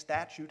on a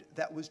statute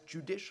that was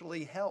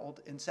judicially held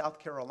in South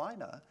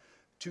Carolina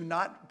to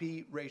not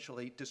be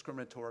racially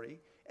discriminatory,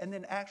 and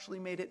then actually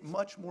made it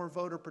much more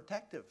voter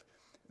protective.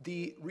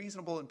 The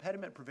reasonable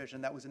impediment provision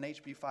that was in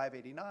HB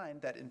 589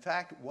 that in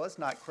fact was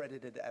not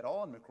credited at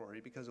all in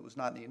McCrory because it was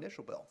not in the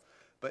initial bill,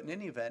 but in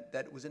any event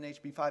that was in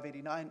HB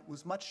 589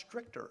 was much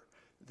stricter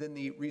than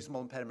the reasonable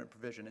impediment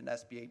provision in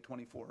SB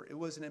 824. It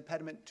was an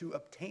impediment to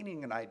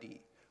obtaining an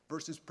ID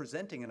versus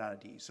presenting an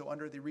ID. So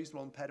under the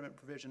reasonable impediment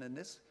provision in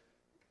this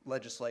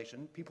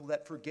legislation, people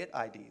that forget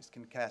IDs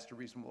can cast a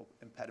reasonable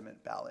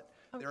impediment ballot.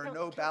 There are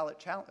no ballot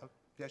challenge.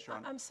 Yes, Your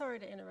Honor. I'm sorry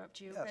to interrupt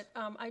you, Yes.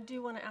 but I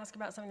do want to ask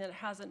about something that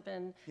hasn't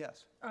been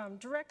Yes.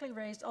 directly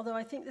raised, although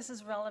I think this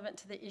is relevant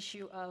to the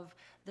issue of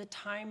the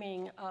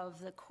timing of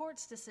the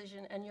court's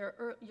decision and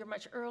your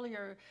much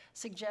earlier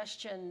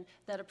suggestion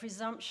that a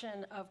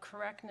presumption of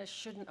correctness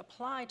shouldn't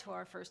apply to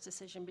our first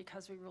decision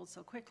because we ruled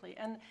so quickly.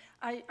 And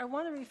I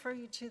want to refer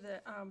you to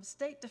the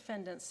state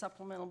defendant's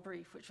supplemental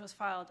brief, which was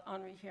filed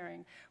on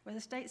rehearing, where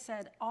the state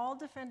said all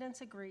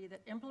defendants agree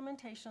that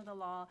implementation of the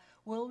law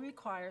will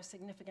require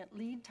significant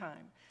lead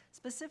time.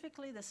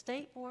 Specifically, the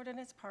state board and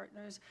its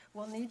partners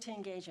will need to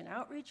engage in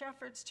outreach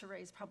efforts to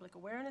raise public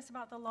awareness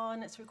about the law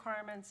and its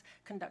requirements,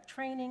 conduct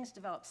trainings,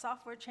 develop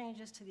software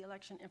changes to the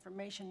election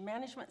information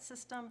management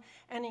system,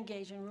 and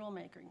engage in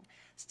rulemaking.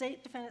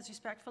 State defendants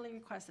respectfully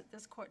request that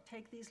this court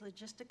take these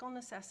logistical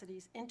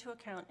necessities into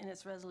account in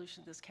its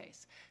resolution of this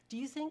case. Do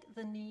you think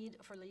the need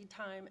for lead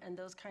time and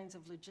those kinds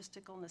of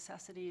logistical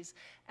necessities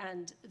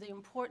and the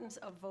importance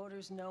of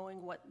voters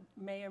knowing what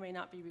may or may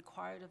not be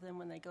required of them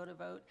when they go to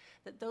vote,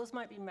 that those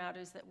might be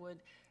matters that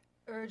would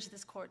urge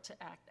this court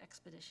to act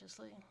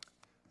expeditiously?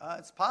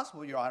 It's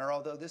possible, Your Honor,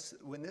 although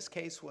when this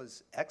case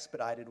was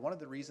expedited, one of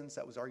the reasons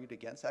that was argued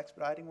against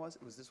expediting was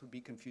this would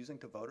be confusing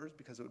to voters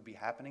because it would be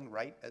happening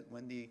right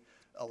when the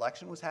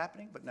election was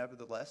happening, but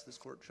nevertheless, this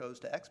court chose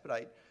to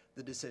expedite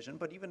the decision.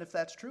 But even if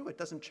that's true, it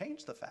doesn't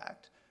change the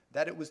fact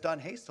that it was done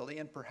hastily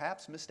and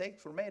perhaps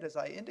mistakes were made. As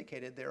I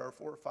indicated, there are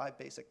 4 or 5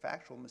 basic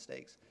factual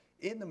mistakes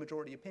in the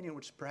majority opinion,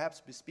 which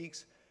perhaps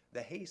bespeaks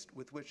the haste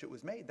with which it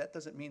was made. That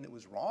doesn't mean it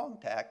was wrong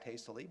to act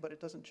hastily, but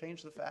it doesn't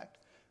change the fact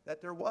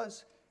that there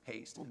was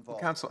haste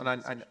involved. Counsel, and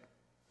I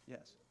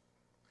Yes.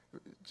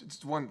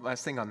 just one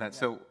last thing on that.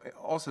 So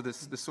also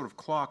this sort of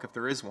clock, if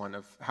there is one,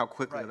 of how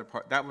quickly Right. other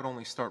part, that would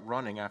only start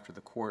running after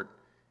the court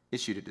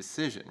issued a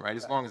decision, right?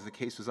 As long as the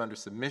case was under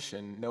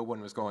submission, no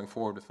one was going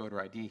forward with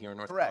voter ID here in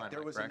North Carolina.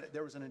 Correct.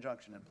 There was an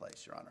injunction in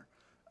place, Your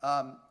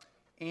Honor.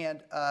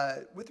 And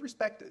with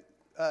respect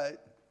to,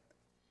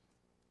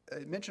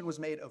 mention was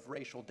made of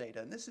racial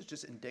data, and this is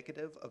just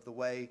indicative of the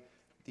way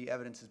the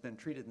evidence has been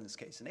treated in this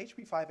case. In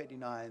HB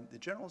 589, the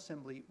General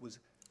Assembly was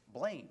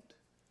blamed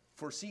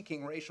for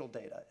seeking racial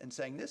data and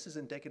saying this is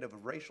indicative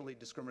of racially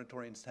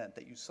discriminatory intent,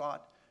 that you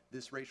sought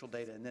this racial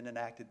data and then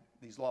enacted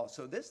these laws.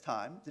 So this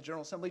time, the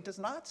General Assembly does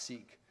not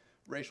seek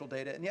racial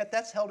data, and yet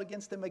that's held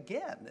against them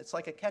again. It's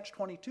like a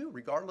catch-22.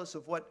 Regardless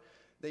of what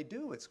they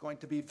do, it's going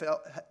to be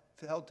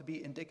held to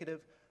be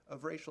indicative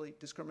of racially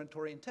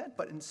discriminatory intent.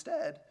 But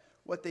instead,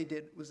 what they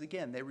did was,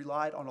 again, they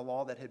relied on a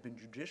law that had been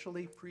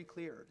judicially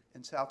pre-cleared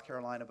in South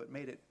Carolina, but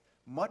made it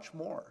much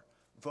more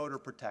voter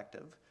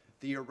protective.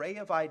 The array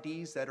of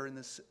IDs that are in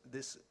this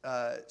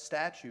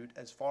statute,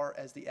 as far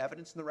as the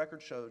evidence in the record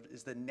showed,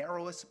 is the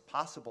narrowest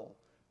possible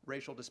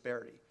racial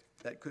disparity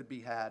that could be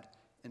had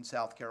in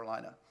South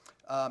Carolina.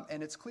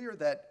 And it's clear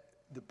that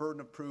the burden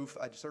of proof,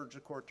 I just urge the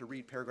court to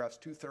read paragraphs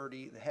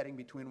 230, the heading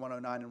between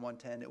 109 and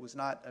 110. It was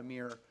not a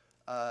mere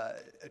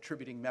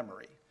attributing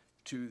memory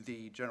to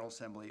the General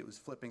Assembly. It was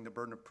flipping the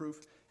burden of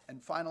proof.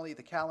 And finally,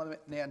 the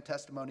Callahan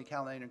testimony,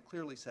 Callahan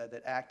clearly said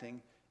that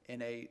acting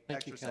in a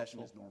extra session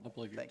is normal. I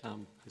believe your Thank you.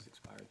 time has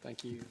expired.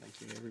 Thank you. Thank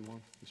you, everyone.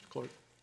 Mr. Clerk.